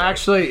Carl sounds fun.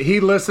 actually, he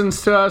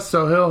listens to us,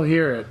 so he'll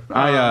hear it.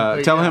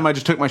 I tell him I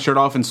just took my shirt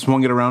off and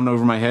swung it around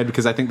over my head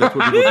because I think that's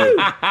what people do.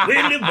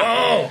 Win the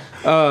ball.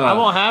 I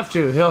won't have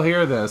to. He'll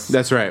hear this.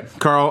 That's right.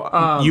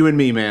 Carl, you and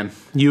me, man.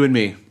 You and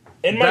me.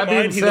 In my That being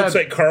mind, he said- looks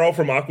like Carl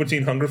from Aqua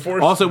Teen Hunger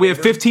Force. Also, we have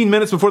 15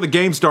 minutes before the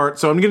game starts,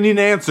 so I'm going to need an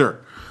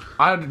answer.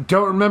 I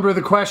don't remember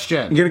the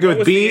question. You're going to go What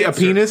with was B, the a answer?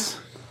 penis?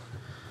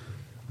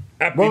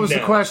 What was the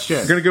question?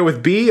 You're going to go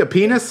with B, a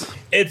penis?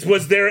 It's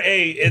was there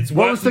a? It's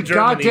What was the in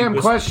Germany goddamn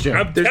question?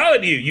 I'm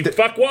telling you, you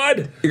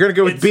fuckwad. You're going to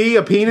go with It's- B,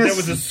 a penis? There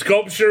was a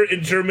sculpture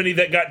in Germany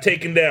that got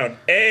taken down.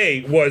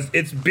 A was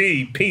it's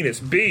B penis.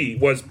 B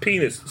was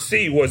penis.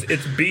 C was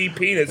it's B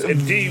penis,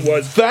 and D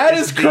was That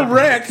it's is B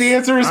correct. The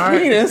answer is All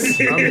right. penis.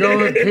 I'm going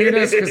with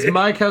penis because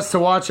Mike has to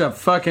watch a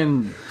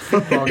fucking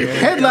football game.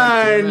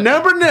 Headline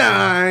number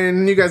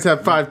 9. You guys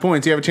have 5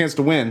 points. You have a chance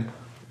to win.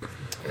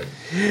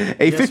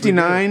 A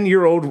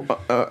 59-year-old,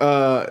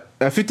 a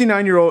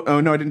 59-year-old.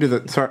 Oh no, I didn't do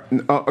that. Sorry.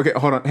 Oh, okay,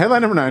 hold on.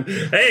 Headline number 9.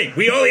 Hey,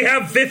 we only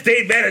have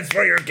 15 minutes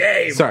for your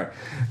game. Sorry.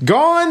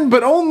 Gone,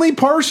 but only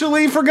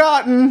partially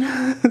forgotten.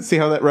 See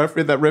how that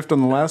riffed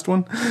on the last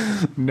one?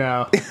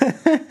 No.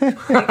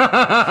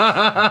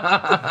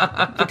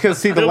 Because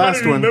see the last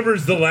Nobody one.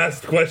 remembers the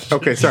last question.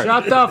 Okay, sorry.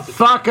 Shut the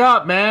fuck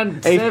up,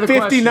 man. Say A the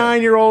question.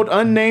 59-year-old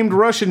unnamed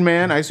Russian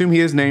man, I assume he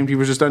is named, he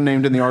was just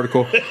unnamed in the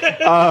article,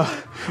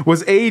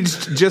 was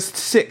aged just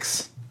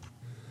 6.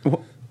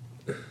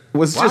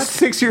 Was just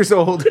 6 years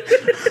old.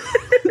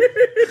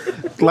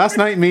 Last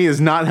night me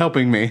is not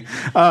helping me.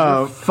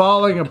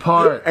 Falling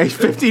apart. A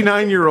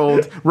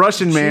 59-year-old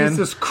Russian man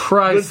Jesus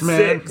Christ, Was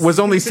man. 6. was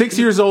only 6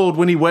 years old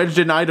when he wedged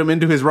an item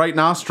into his right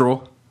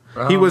nostril.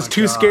 He was my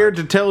too God. scared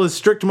to tell his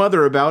strict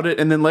mother about it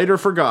and then later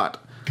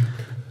forgot.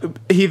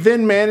 He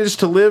then managed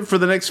to live for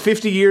the next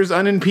 50 years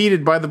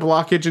unimpeded by the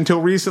blockage until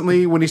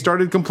recently when he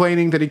started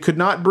complaining that he could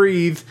not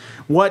breathe.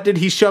 What did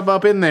he shove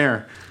up in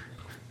there?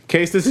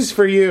 Case, this is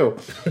for you.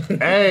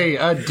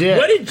 A dick.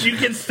 What did you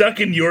get stuck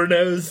in your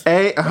nose?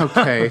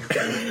 Okay.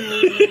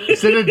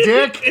 Is it a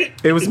dick?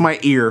 It was my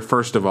ear,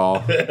 first of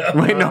all.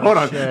 Wait, no, hold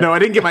on. shit. No, I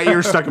didn't get my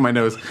ear stuck in my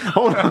nose.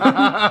 Hold on.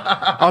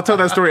 I'll tell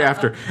that story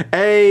after.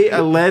 A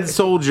lead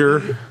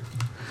soldier.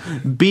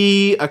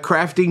 B, a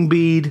crafting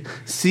bead.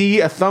 C,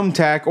 a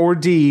thumbtack. Or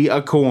D,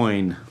 a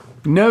coin.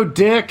 No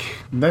dick.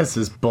 This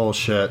is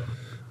bullshit.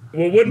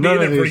 Well, it wouldn't None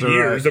be of in there these for are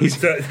years. right. I mean,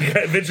 so,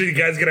 eventually the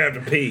guy's going to have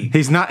to pee.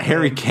 He's not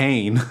Harry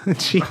Kane.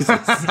 Jesus.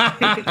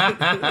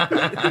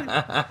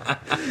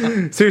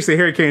 Seriously,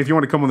 Harry Kane, if you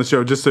want to come on the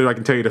show just so I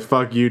can tell you to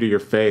fuck you to your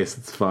face,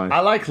 it's fine.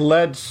 I like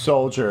lead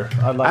soldier.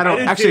 I I don't-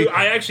 I, actually-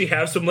 actually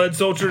have some lead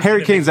soldiers. Harry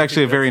and it Kane's makes me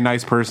actually a feel- very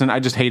nice person. I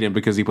just hate him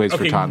because he plays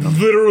for Okay, Tottenham.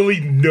 literally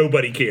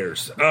nobody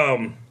cares.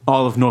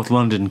 All of North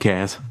London,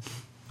 Kaz.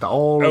 The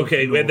old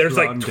Okay, North there's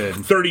like London.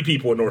 30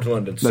 people in North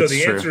London. So That's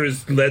the true. answer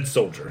is lead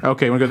soldier.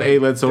 Okay, we're going to go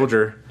with A, lead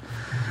soldier.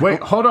 Wait,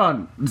 hold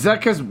on. Is that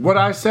because what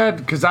I said?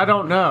 Because I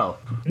don't know.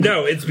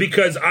 No, it's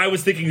because I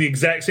was thinking the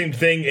exact same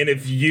thing, and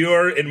if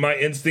your and my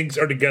instincts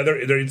are together,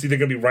 it's either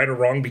going to be right or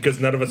wrong because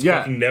none of us Yeah.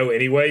 fucking know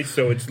anyway,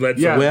 so it's lead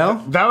Yeah,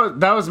 soldier. Well-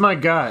 that was my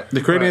gut. The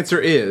correct But- answer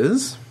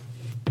is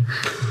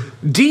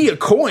D, a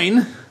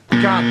coin.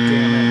 God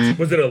damn it!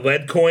 Was it a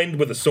lead coin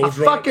with a A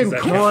soldier on it? fucking 'Cause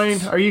that coin?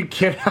 counts. Are you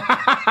kidding?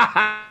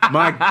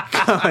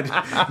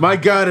 My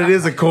God, it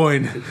is a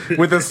coin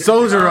with a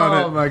soldier Oh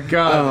on it. my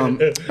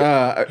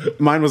god!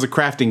 Mine was a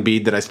crafting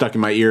bead that I stuck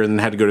in my ear and then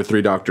had to go to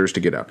 3 doctors to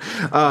get out.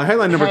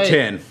 Headline number Hey,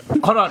 10.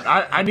 Hold on,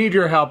 I need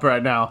your help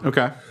right now.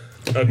 Okay.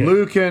 Okay.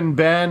 Luke and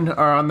Ben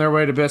are on their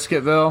way to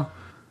Biscuitville.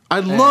 I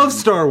love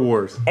Star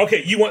Wars.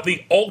 Okay, you want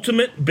the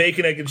ultimate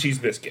bacon, egg, and cheese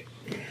biscuit.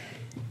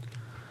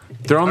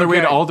 They're on their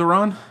way to Okay.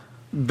 Alderaan?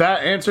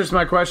 That answers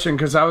my question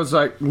because I was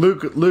like,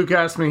 Luke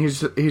asked me,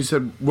 he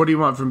said, what do you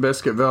want from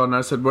Biscuitville? And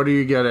I said, what are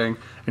you getting?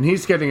 And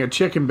he's getting a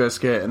chicken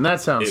biscuit, and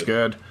that sounds Ew.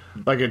 good.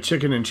 Like a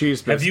chicken and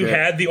cheese biscuit. Have you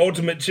had the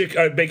ultimate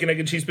bacon, egg,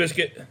 and cheese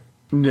biscuit?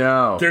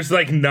 No. There's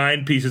like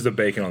 9 pieces of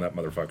bacon on that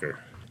motherfucker.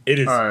 It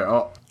is. All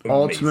right,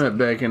 ultimate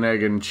bacon,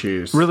 egg, and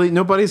cheese. Really?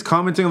 Nobody's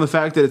commenting on the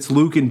fact that it's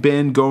Luke and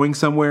Ben going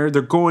somewhere.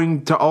 They're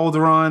going to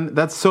Alderaan.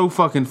 That's so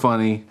fucking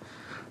funny.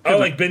 Oh,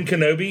 like Ben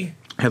Kenobi?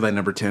 Headline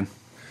number 10.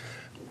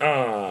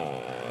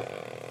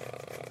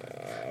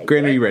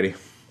 Grant, are you ready?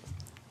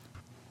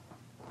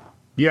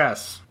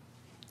 Yes.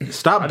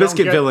 Stop I don't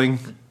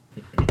Biscuitvilling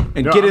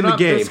and No, get I'm in the not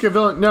game.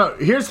 Biscuitville. No,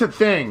 here's the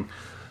thing.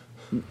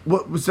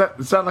 What was that?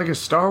 Is that like a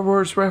Star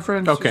Wars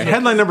reference? Okay,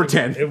 headline number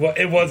 10. It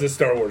was a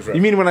Star Wars reference.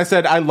 You mean when I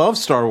said I love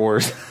Star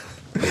Wars?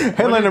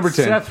 Headline number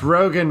 10. Seth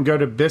Rogen go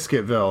to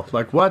Biscuitville.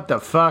 Like, what the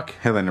fuck?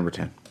 Headline number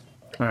 10.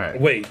 All right.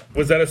 Wait,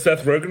 was that a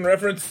Seth Rogen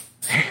reference?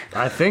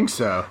 I think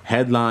so.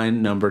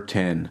 Headline number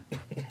 10.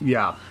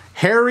 Yeah.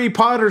 Harry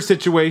Potter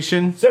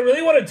situation. So I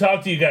really want to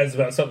talk to you guys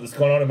about something that's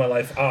going on in my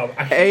life.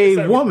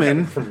 A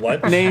woman for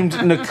lunch.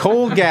 named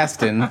Nicole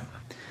Gaston They can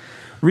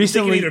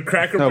recently. either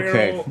Cracker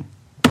Barrel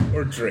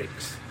or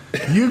drinks.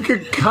 You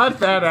could cut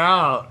that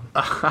out.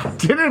 I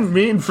didn't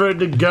mean for it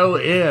to go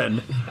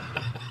in.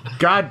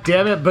 God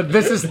damn it, but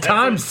this is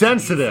time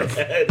sensitive.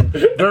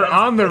 They're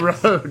on the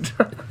road.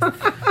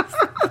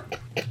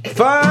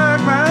 Fuck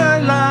my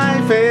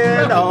life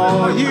and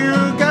all you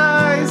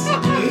guys.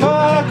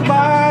 Fuck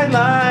my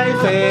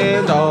life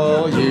and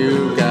all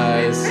you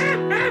guys.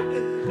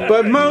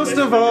 But most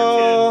of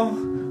all,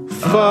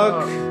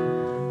 fuck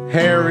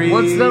Harry.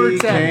 What's number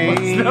 10?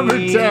 What's Kane. number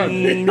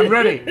 10? I'm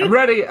ready. I'm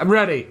ready. I'm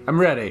ready. I'm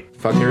ready.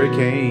 Fuck Harry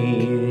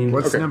Kane.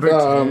 What's number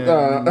 10?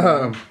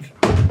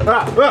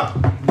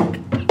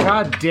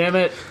 God damn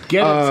it.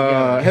 Get it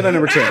together. Headline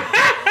number 10.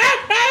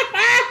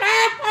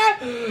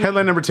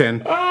 Headline number 10.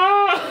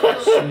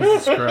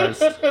 Jesus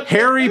Christ.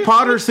 Harry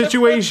Potter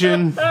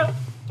situation.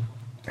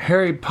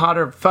 Harry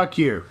Potter, fuck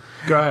you.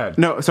 Go ahead.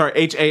 No, sorry,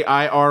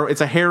 Hair.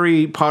 It's a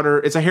Harry Potter.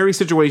 It's a Harry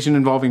situation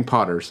involving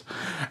Potters.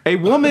 A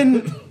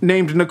woman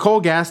named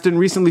Nicole Gaston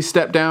recently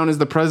stepped down as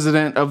the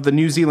president of the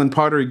New Zealand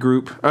Pottery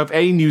Group.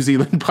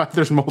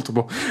 There's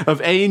multiple. Of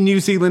a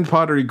New Zealand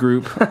Pottery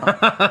Group.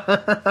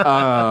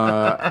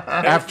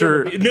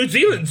 After New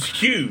Zealand's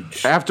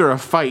huge. after a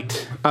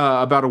fight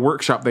about a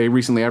workshop they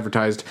recently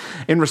advertised.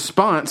 In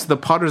response, the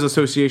Potters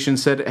Association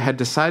said it had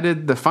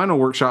decided the final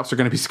workshops are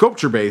going to be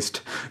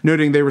sculpture-based,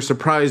 noting they were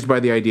surprised by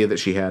the idea that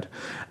she had.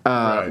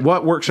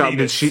 What workshop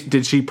Venus.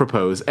 did she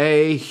propose?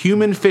 A,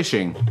 human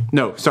fishing.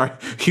 No, sorry,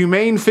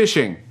 humane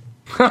fishing.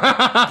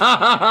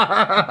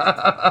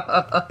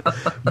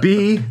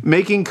 B,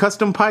 making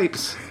custom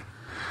pipes.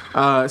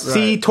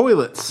 C,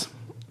 toilets.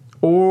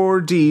 Or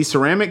D,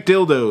 ceramic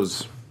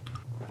dildos.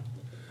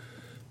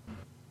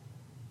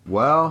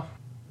 Well,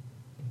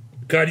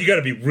 God, you got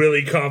to be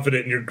really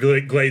confident in your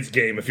glaze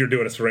game if you're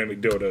doing a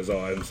ceramic dildo. Is all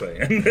I'm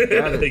saying.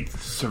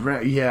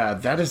 yeah,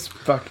 that is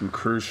fucking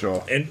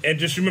crucial. and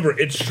just remember,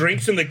 it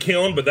shrinks in the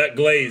kiln, but that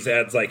glaze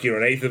adds like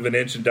an eighth of an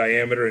inch in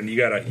diameter, and you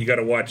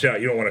gotta watch out.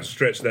 You don't want to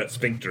stretch that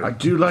sphincter. I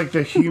do like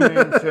the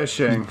humane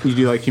fishing. You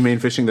do like humane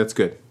fishing? That's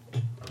good.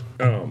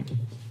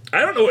 I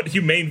don't know what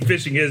humane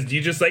fishing is. Do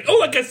you just like, oh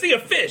look, I see a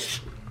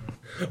fish.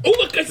 Oh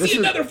look, I see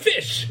another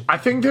fish. I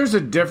think there's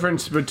a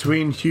difference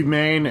between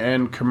humane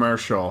and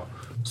commercial.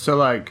 So,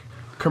 like,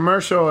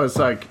 commercial is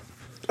like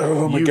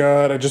Oh my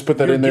god! I just put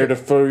that in there to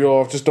throw you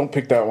off. Just don't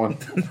pick that one.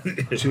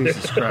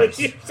 Jesus Christ.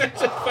 You're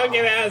such a fucking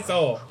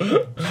asshole.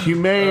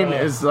 Humane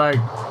is like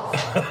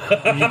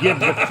you give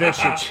the fish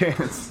a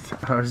chance.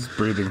 I was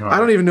breathing hard. I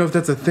don't even know if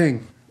that's a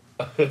thing.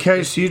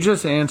 Case, you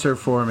just answer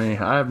for me.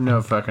 I have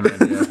no fucking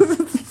idea.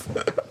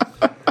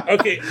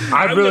 Okay,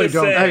 I I'm really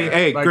gonna don't. say-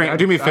 Hey, Like, Grant,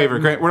 do me a favor.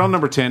 Grant, we're on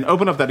number 10.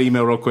 Open up that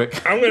email real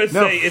quick. I'm going to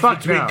No, say it's fuck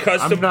between no.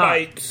 custom I'm not.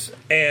 pipes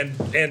and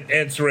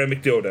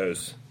ceramic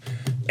dildos.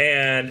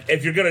 And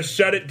if you're going to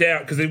shut it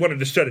down, because they wanted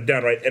to shut it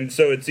down, right? And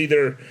so it's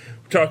either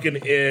talking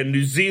in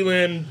New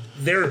Zealand,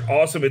 they're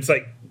awesome. It's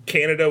like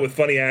Canada with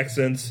funny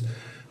accents,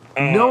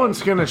 No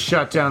one's gonna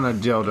shut down a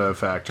dildo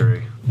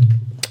factory.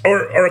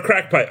 or a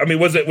crack pipe. I mean,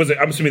 was it?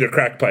 I'm assuming they're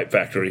crack pipe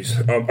factories.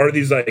 Are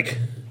these like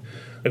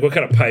what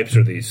kind of pipes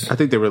are these? I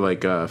think they were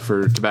like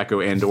for tobacco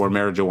and or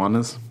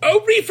marijuanas.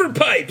 Oh, reefer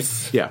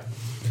pipes. Yeah.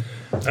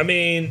 I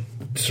mean,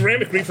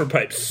 ceramic reefer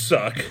pipes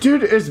suck.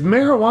 Dude, is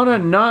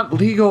marijuana not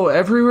legal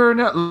everywhere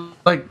now?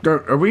 Like,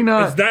 are we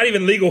not? It's not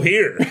even legal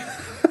here.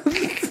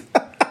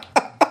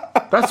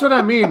 That's what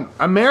I mean.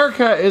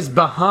 America is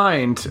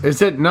behind.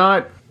 Is it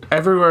not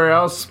everywhere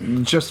else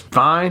just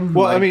fine?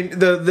 Well, Like, I mean,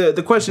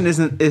 the question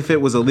isn't if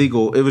it was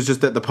illegal. It was just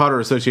that the Potter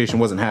Association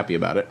wasn't happy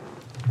about it.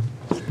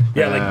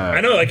 Yeah, like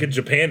I know, like in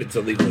Japan, it's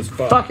illegal as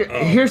fuck. fuck it.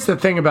 Here's the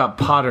thing about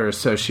Potter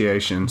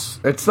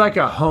associations. It's like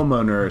a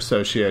homeowner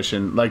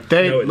association. Like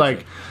they No, it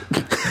like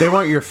they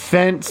want your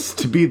fence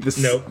to be the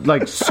Nope.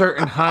 like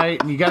certain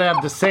height, and you got to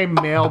have the same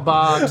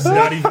mailbox.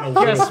 Not even a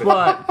little Guess bit.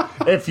 what?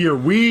 If your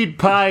weed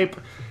pipe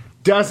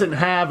doesn't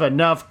have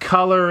enough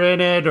color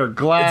in it or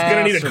glass, It's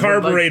gonna need a or, like,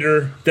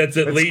 carburetor that's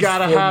at it's least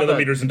gotta 4 have a-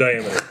 millimeters in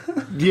diameter.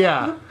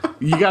 yeah,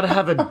 you got to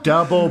have a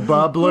double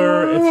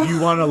bubbler if you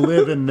want to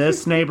live in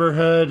this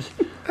neighborhood.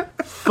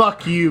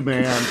 Fuck you,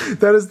 man.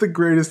 That is the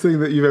greatest thing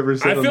that you've ever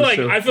said I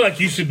feel like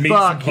you should meet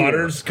Fuck some you.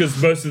 potters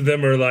because most of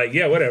them are like,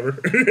 yeah, whatever.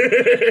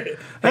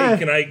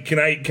 Hey, can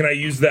I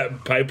use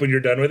that pipe when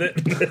you're done with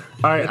it?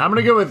 All right, I'm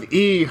gonna go with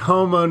E,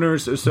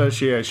 homeowners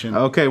association.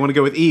 Okay, I want to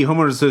go with E,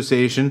 Homeowners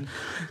Association.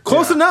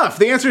 Close enough.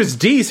 The answer is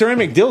D,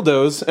 ceramic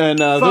dildos. And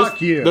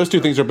Fuck you. those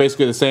two things are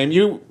basically the same.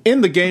 You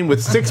in the game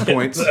with 6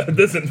 points.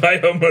 Listen, my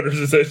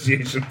homeowners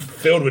association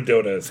filled with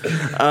dildos.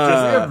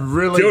 They're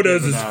really Dildos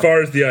giving as up.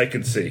 far as the eye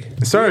can see.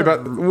 Sorry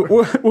about.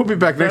 We'll be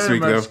back next Very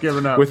week much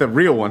given though up. with a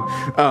real one.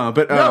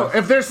 No,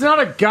 if there's not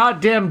a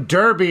goddamn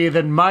derby,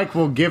 then Mike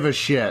will give a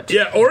shit.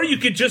 Yeah, or you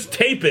could just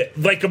tape it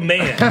like a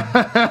man.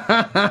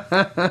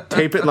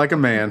 tape it like a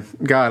man.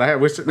 God, I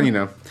wish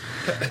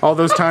all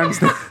those times.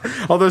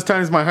 All those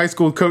times my high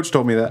school coach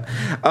told me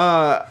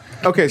that.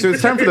 Okay, so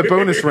it's time for the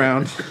bonus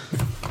round.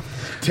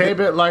 Tape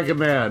it like a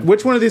man.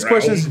 Which one of these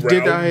questions Round,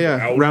 did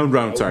I round.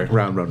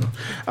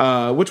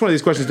 round? Which one of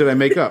these questions did I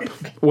make up?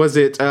 Was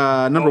it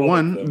number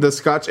one, the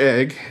Scotch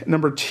egg?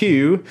 Number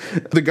two,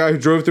 the guy who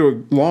drove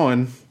through a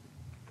lawn?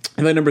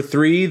 And then number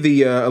three,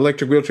 the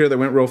electric wheelchair that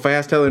went real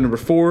fast. Headline number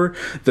four,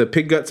 the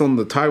pig guts on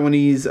the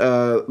Taiwanese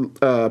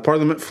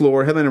parliament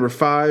floor. Headline number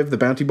five, the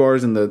bounty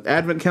bars in the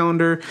advent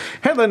calendar.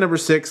 Headline number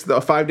six,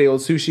 the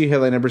 5-day-old sushi.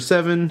 Headline number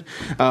seven,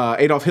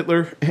 Adolf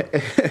Hitler.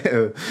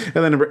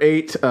 Headline number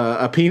eight,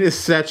 a penis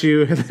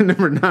statue. Headline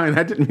number nine,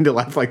 I didn't mean to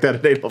laugh like that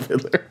at Adolf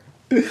Hitler.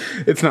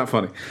 It's not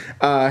funny.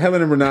 Headline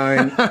number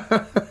nine,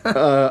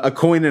 a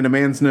coin in a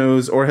man's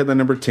nose. Or headline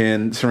number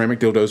 10, ceramic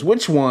dildos.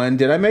 Which one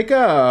did I make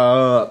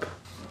up?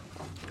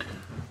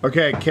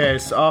 Okay,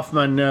 Case, off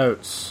my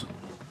notes.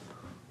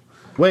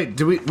 Wait,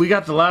 we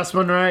got the last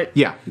one right?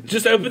 Yeah.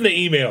 Just open the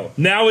email.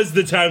 Now is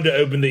the time to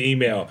open the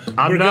email.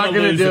 I'm We're not gonna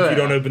lose do if it. you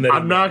don't open that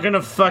I'm email. not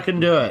gonna fucking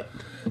do it.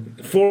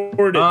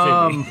 Forward it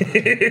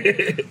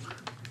to me.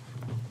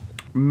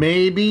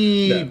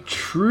 Maybe No.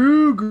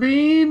 True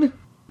Green?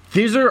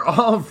 These are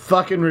all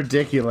fucking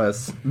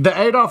ridiculous. The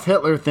Adolf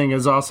Hitler thing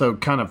is also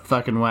kind of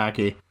fucking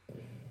wacky.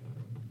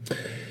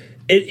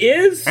 It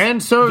is,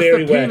 And so is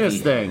very the penis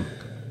wacky. thing.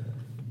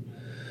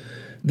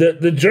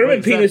 The German Wait,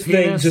 is that penis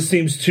thing penis? just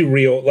seems too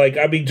real. Like,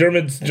 I mean,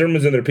 Germans and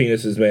their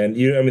penises, man.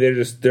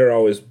 They're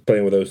always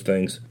playing with those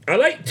things. I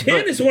like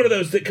 10 is one of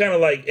those that kind of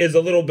like is a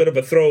little bit of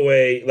a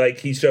throwaway. Like,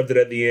 he shoved it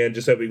at the end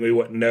just hoping we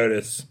wouldn't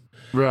notice.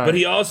 Right. But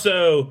he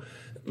also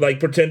like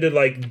pretended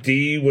like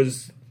D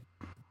was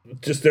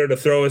just there to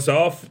throw us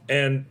off,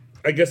 and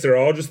I guess they're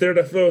all just there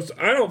to throw us.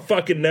 I don't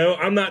fucking know.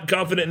 I'm not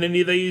confident in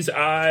any of these. 7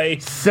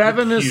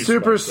 is recuse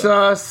super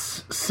myself.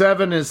 sus.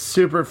 7 is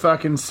super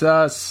fucking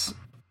sus.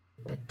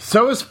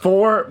 So is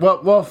 4.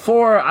 Well,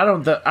 4. I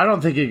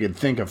don't think you could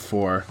think of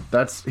 4.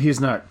 He's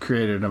not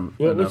created enough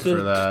what's for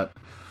the- that.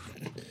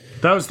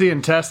 That was the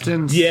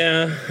intestines.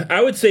 Yeah,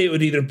 I would say it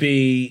would either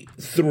be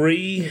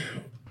 3,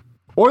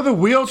 Or the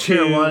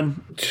wheelchair 2,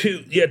 one.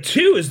 2. Yeah,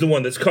 2 is the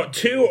one that's called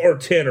 2, or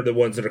 10 are the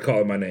ones that are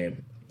calling my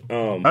name.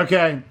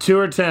 Okay, 2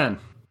 or 10.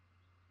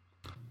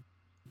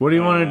 What do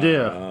you want to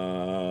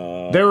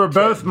do? They were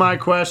both my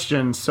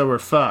questions, so we're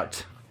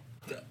fucked.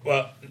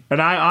 Well,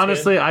 And I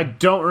honestly, I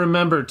don't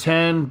remember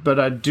 10, but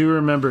I do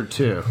remember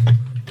 2.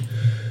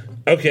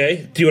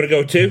 okay. Do you want to go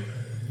with 2?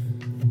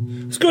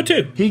 Let's go with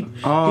 2. He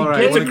All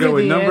right, gave I'm going to me go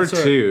with the number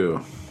answer.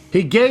 2.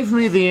 He gave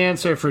me the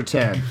answer for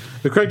 10.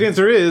 The correct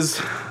answer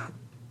is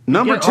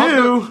number get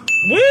all 2.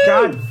 Woo!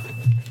 God,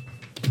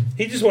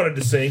 He just wanted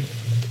to sing.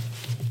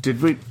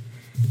 did we?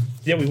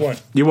 Yeah, we won.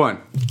 You won.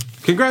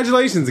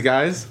 Congratulations,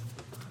 guys.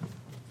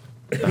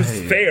 It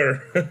was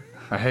fair.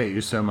 I hate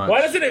you so much.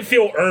 Why doesn't it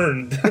feel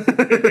earned?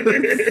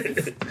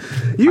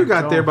 You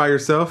got there by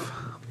yourself.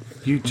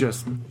 You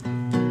just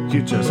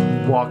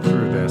walked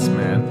through this,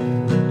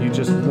 man. You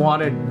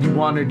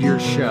wanted your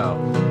show.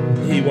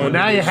 He wanted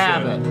Now to you do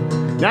have so. it.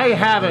 Now you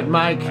have it,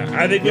 Mike.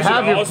 I think we you should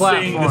have your all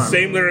sing the platform.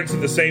 same lyrics at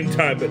the same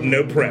time, but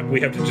no prep.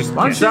 We have to just.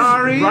 Why don't you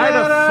Sorry write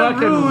that a I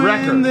fucking ruined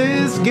record.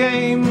 this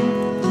game.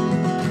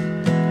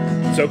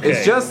 It's okay.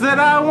 It's just that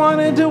I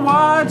wanted to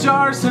watch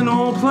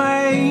Arsenal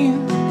play.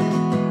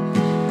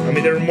 I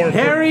mean, there are more.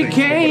 Harry important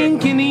things, but Kane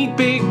whatever. can eat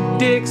big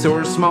dicks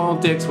or small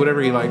dicks,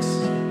 whatever he likes.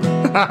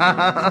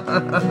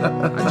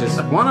 I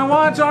just want to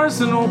watch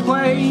Arsenal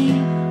play.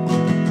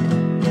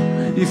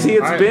 You see,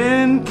 it's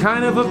been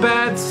kind of a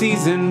bad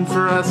season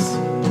for us.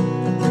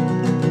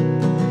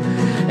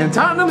 And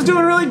Tottenham's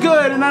doing really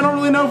good, and I don't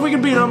really know if we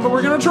can beat them, but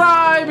we're going to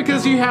try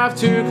because you have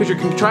to, because you're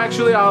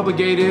contractually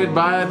obligated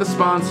by the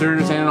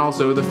sponsors and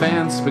also the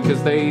fans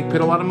because they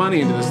put a lot of money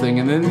into this thing.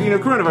 And then,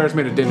 coronavirus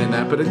made a dent in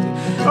that. But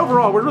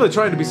overall, we're really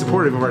trying to be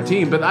supportive of our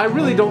team, but I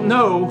really don't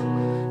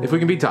know if we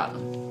can beat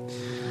Tottenham.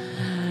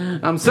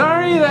 I'm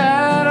sorry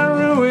that I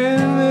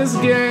ruined this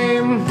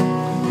game.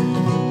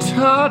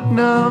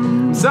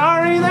 Tottenham.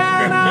 Sorry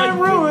that I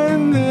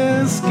ruined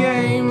this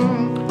game.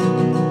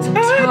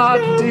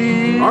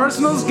 Totty.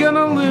 Arsenal's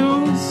gonna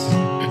lose,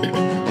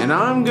 and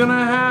I'm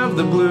gonna have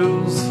the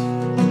blues.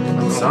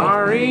 I'm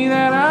sorry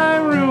that I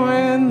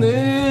ruined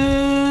this.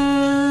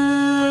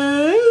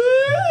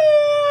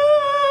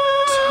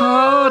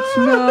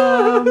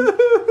 Tottenham.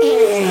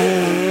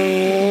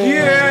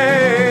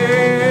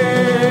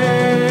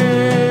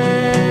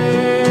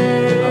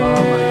 Yeah.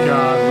 Oh my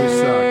God, we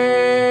suck.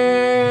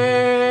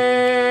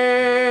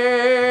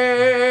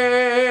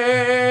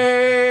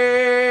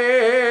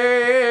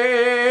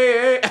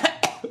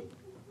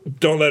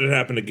 Don't let it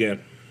happen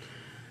again.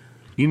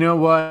 You know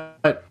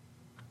what?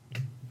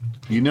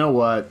 You know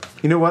what?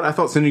 You know what? I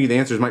thought sending you the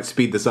answers might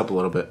speed this up a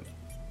little bit.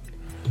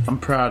 I'm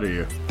proud of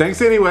you.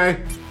 Thanks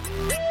anyway.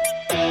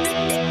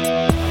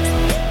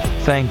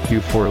 Thank you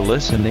for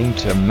listening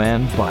to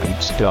Man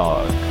Bites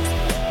Dog.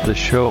 The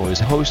show is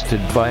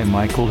hosted by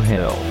Michael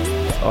Hill,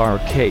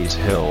 R.K.'s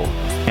Hill,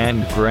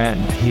 and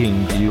Grant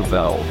King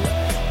Uveld.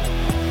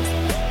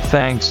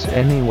 Thanks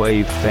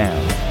anyway,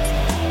 fam.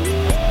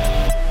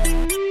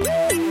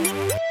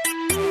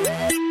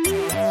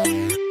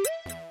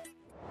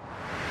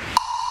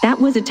 That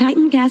was a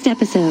Titancast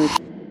episode.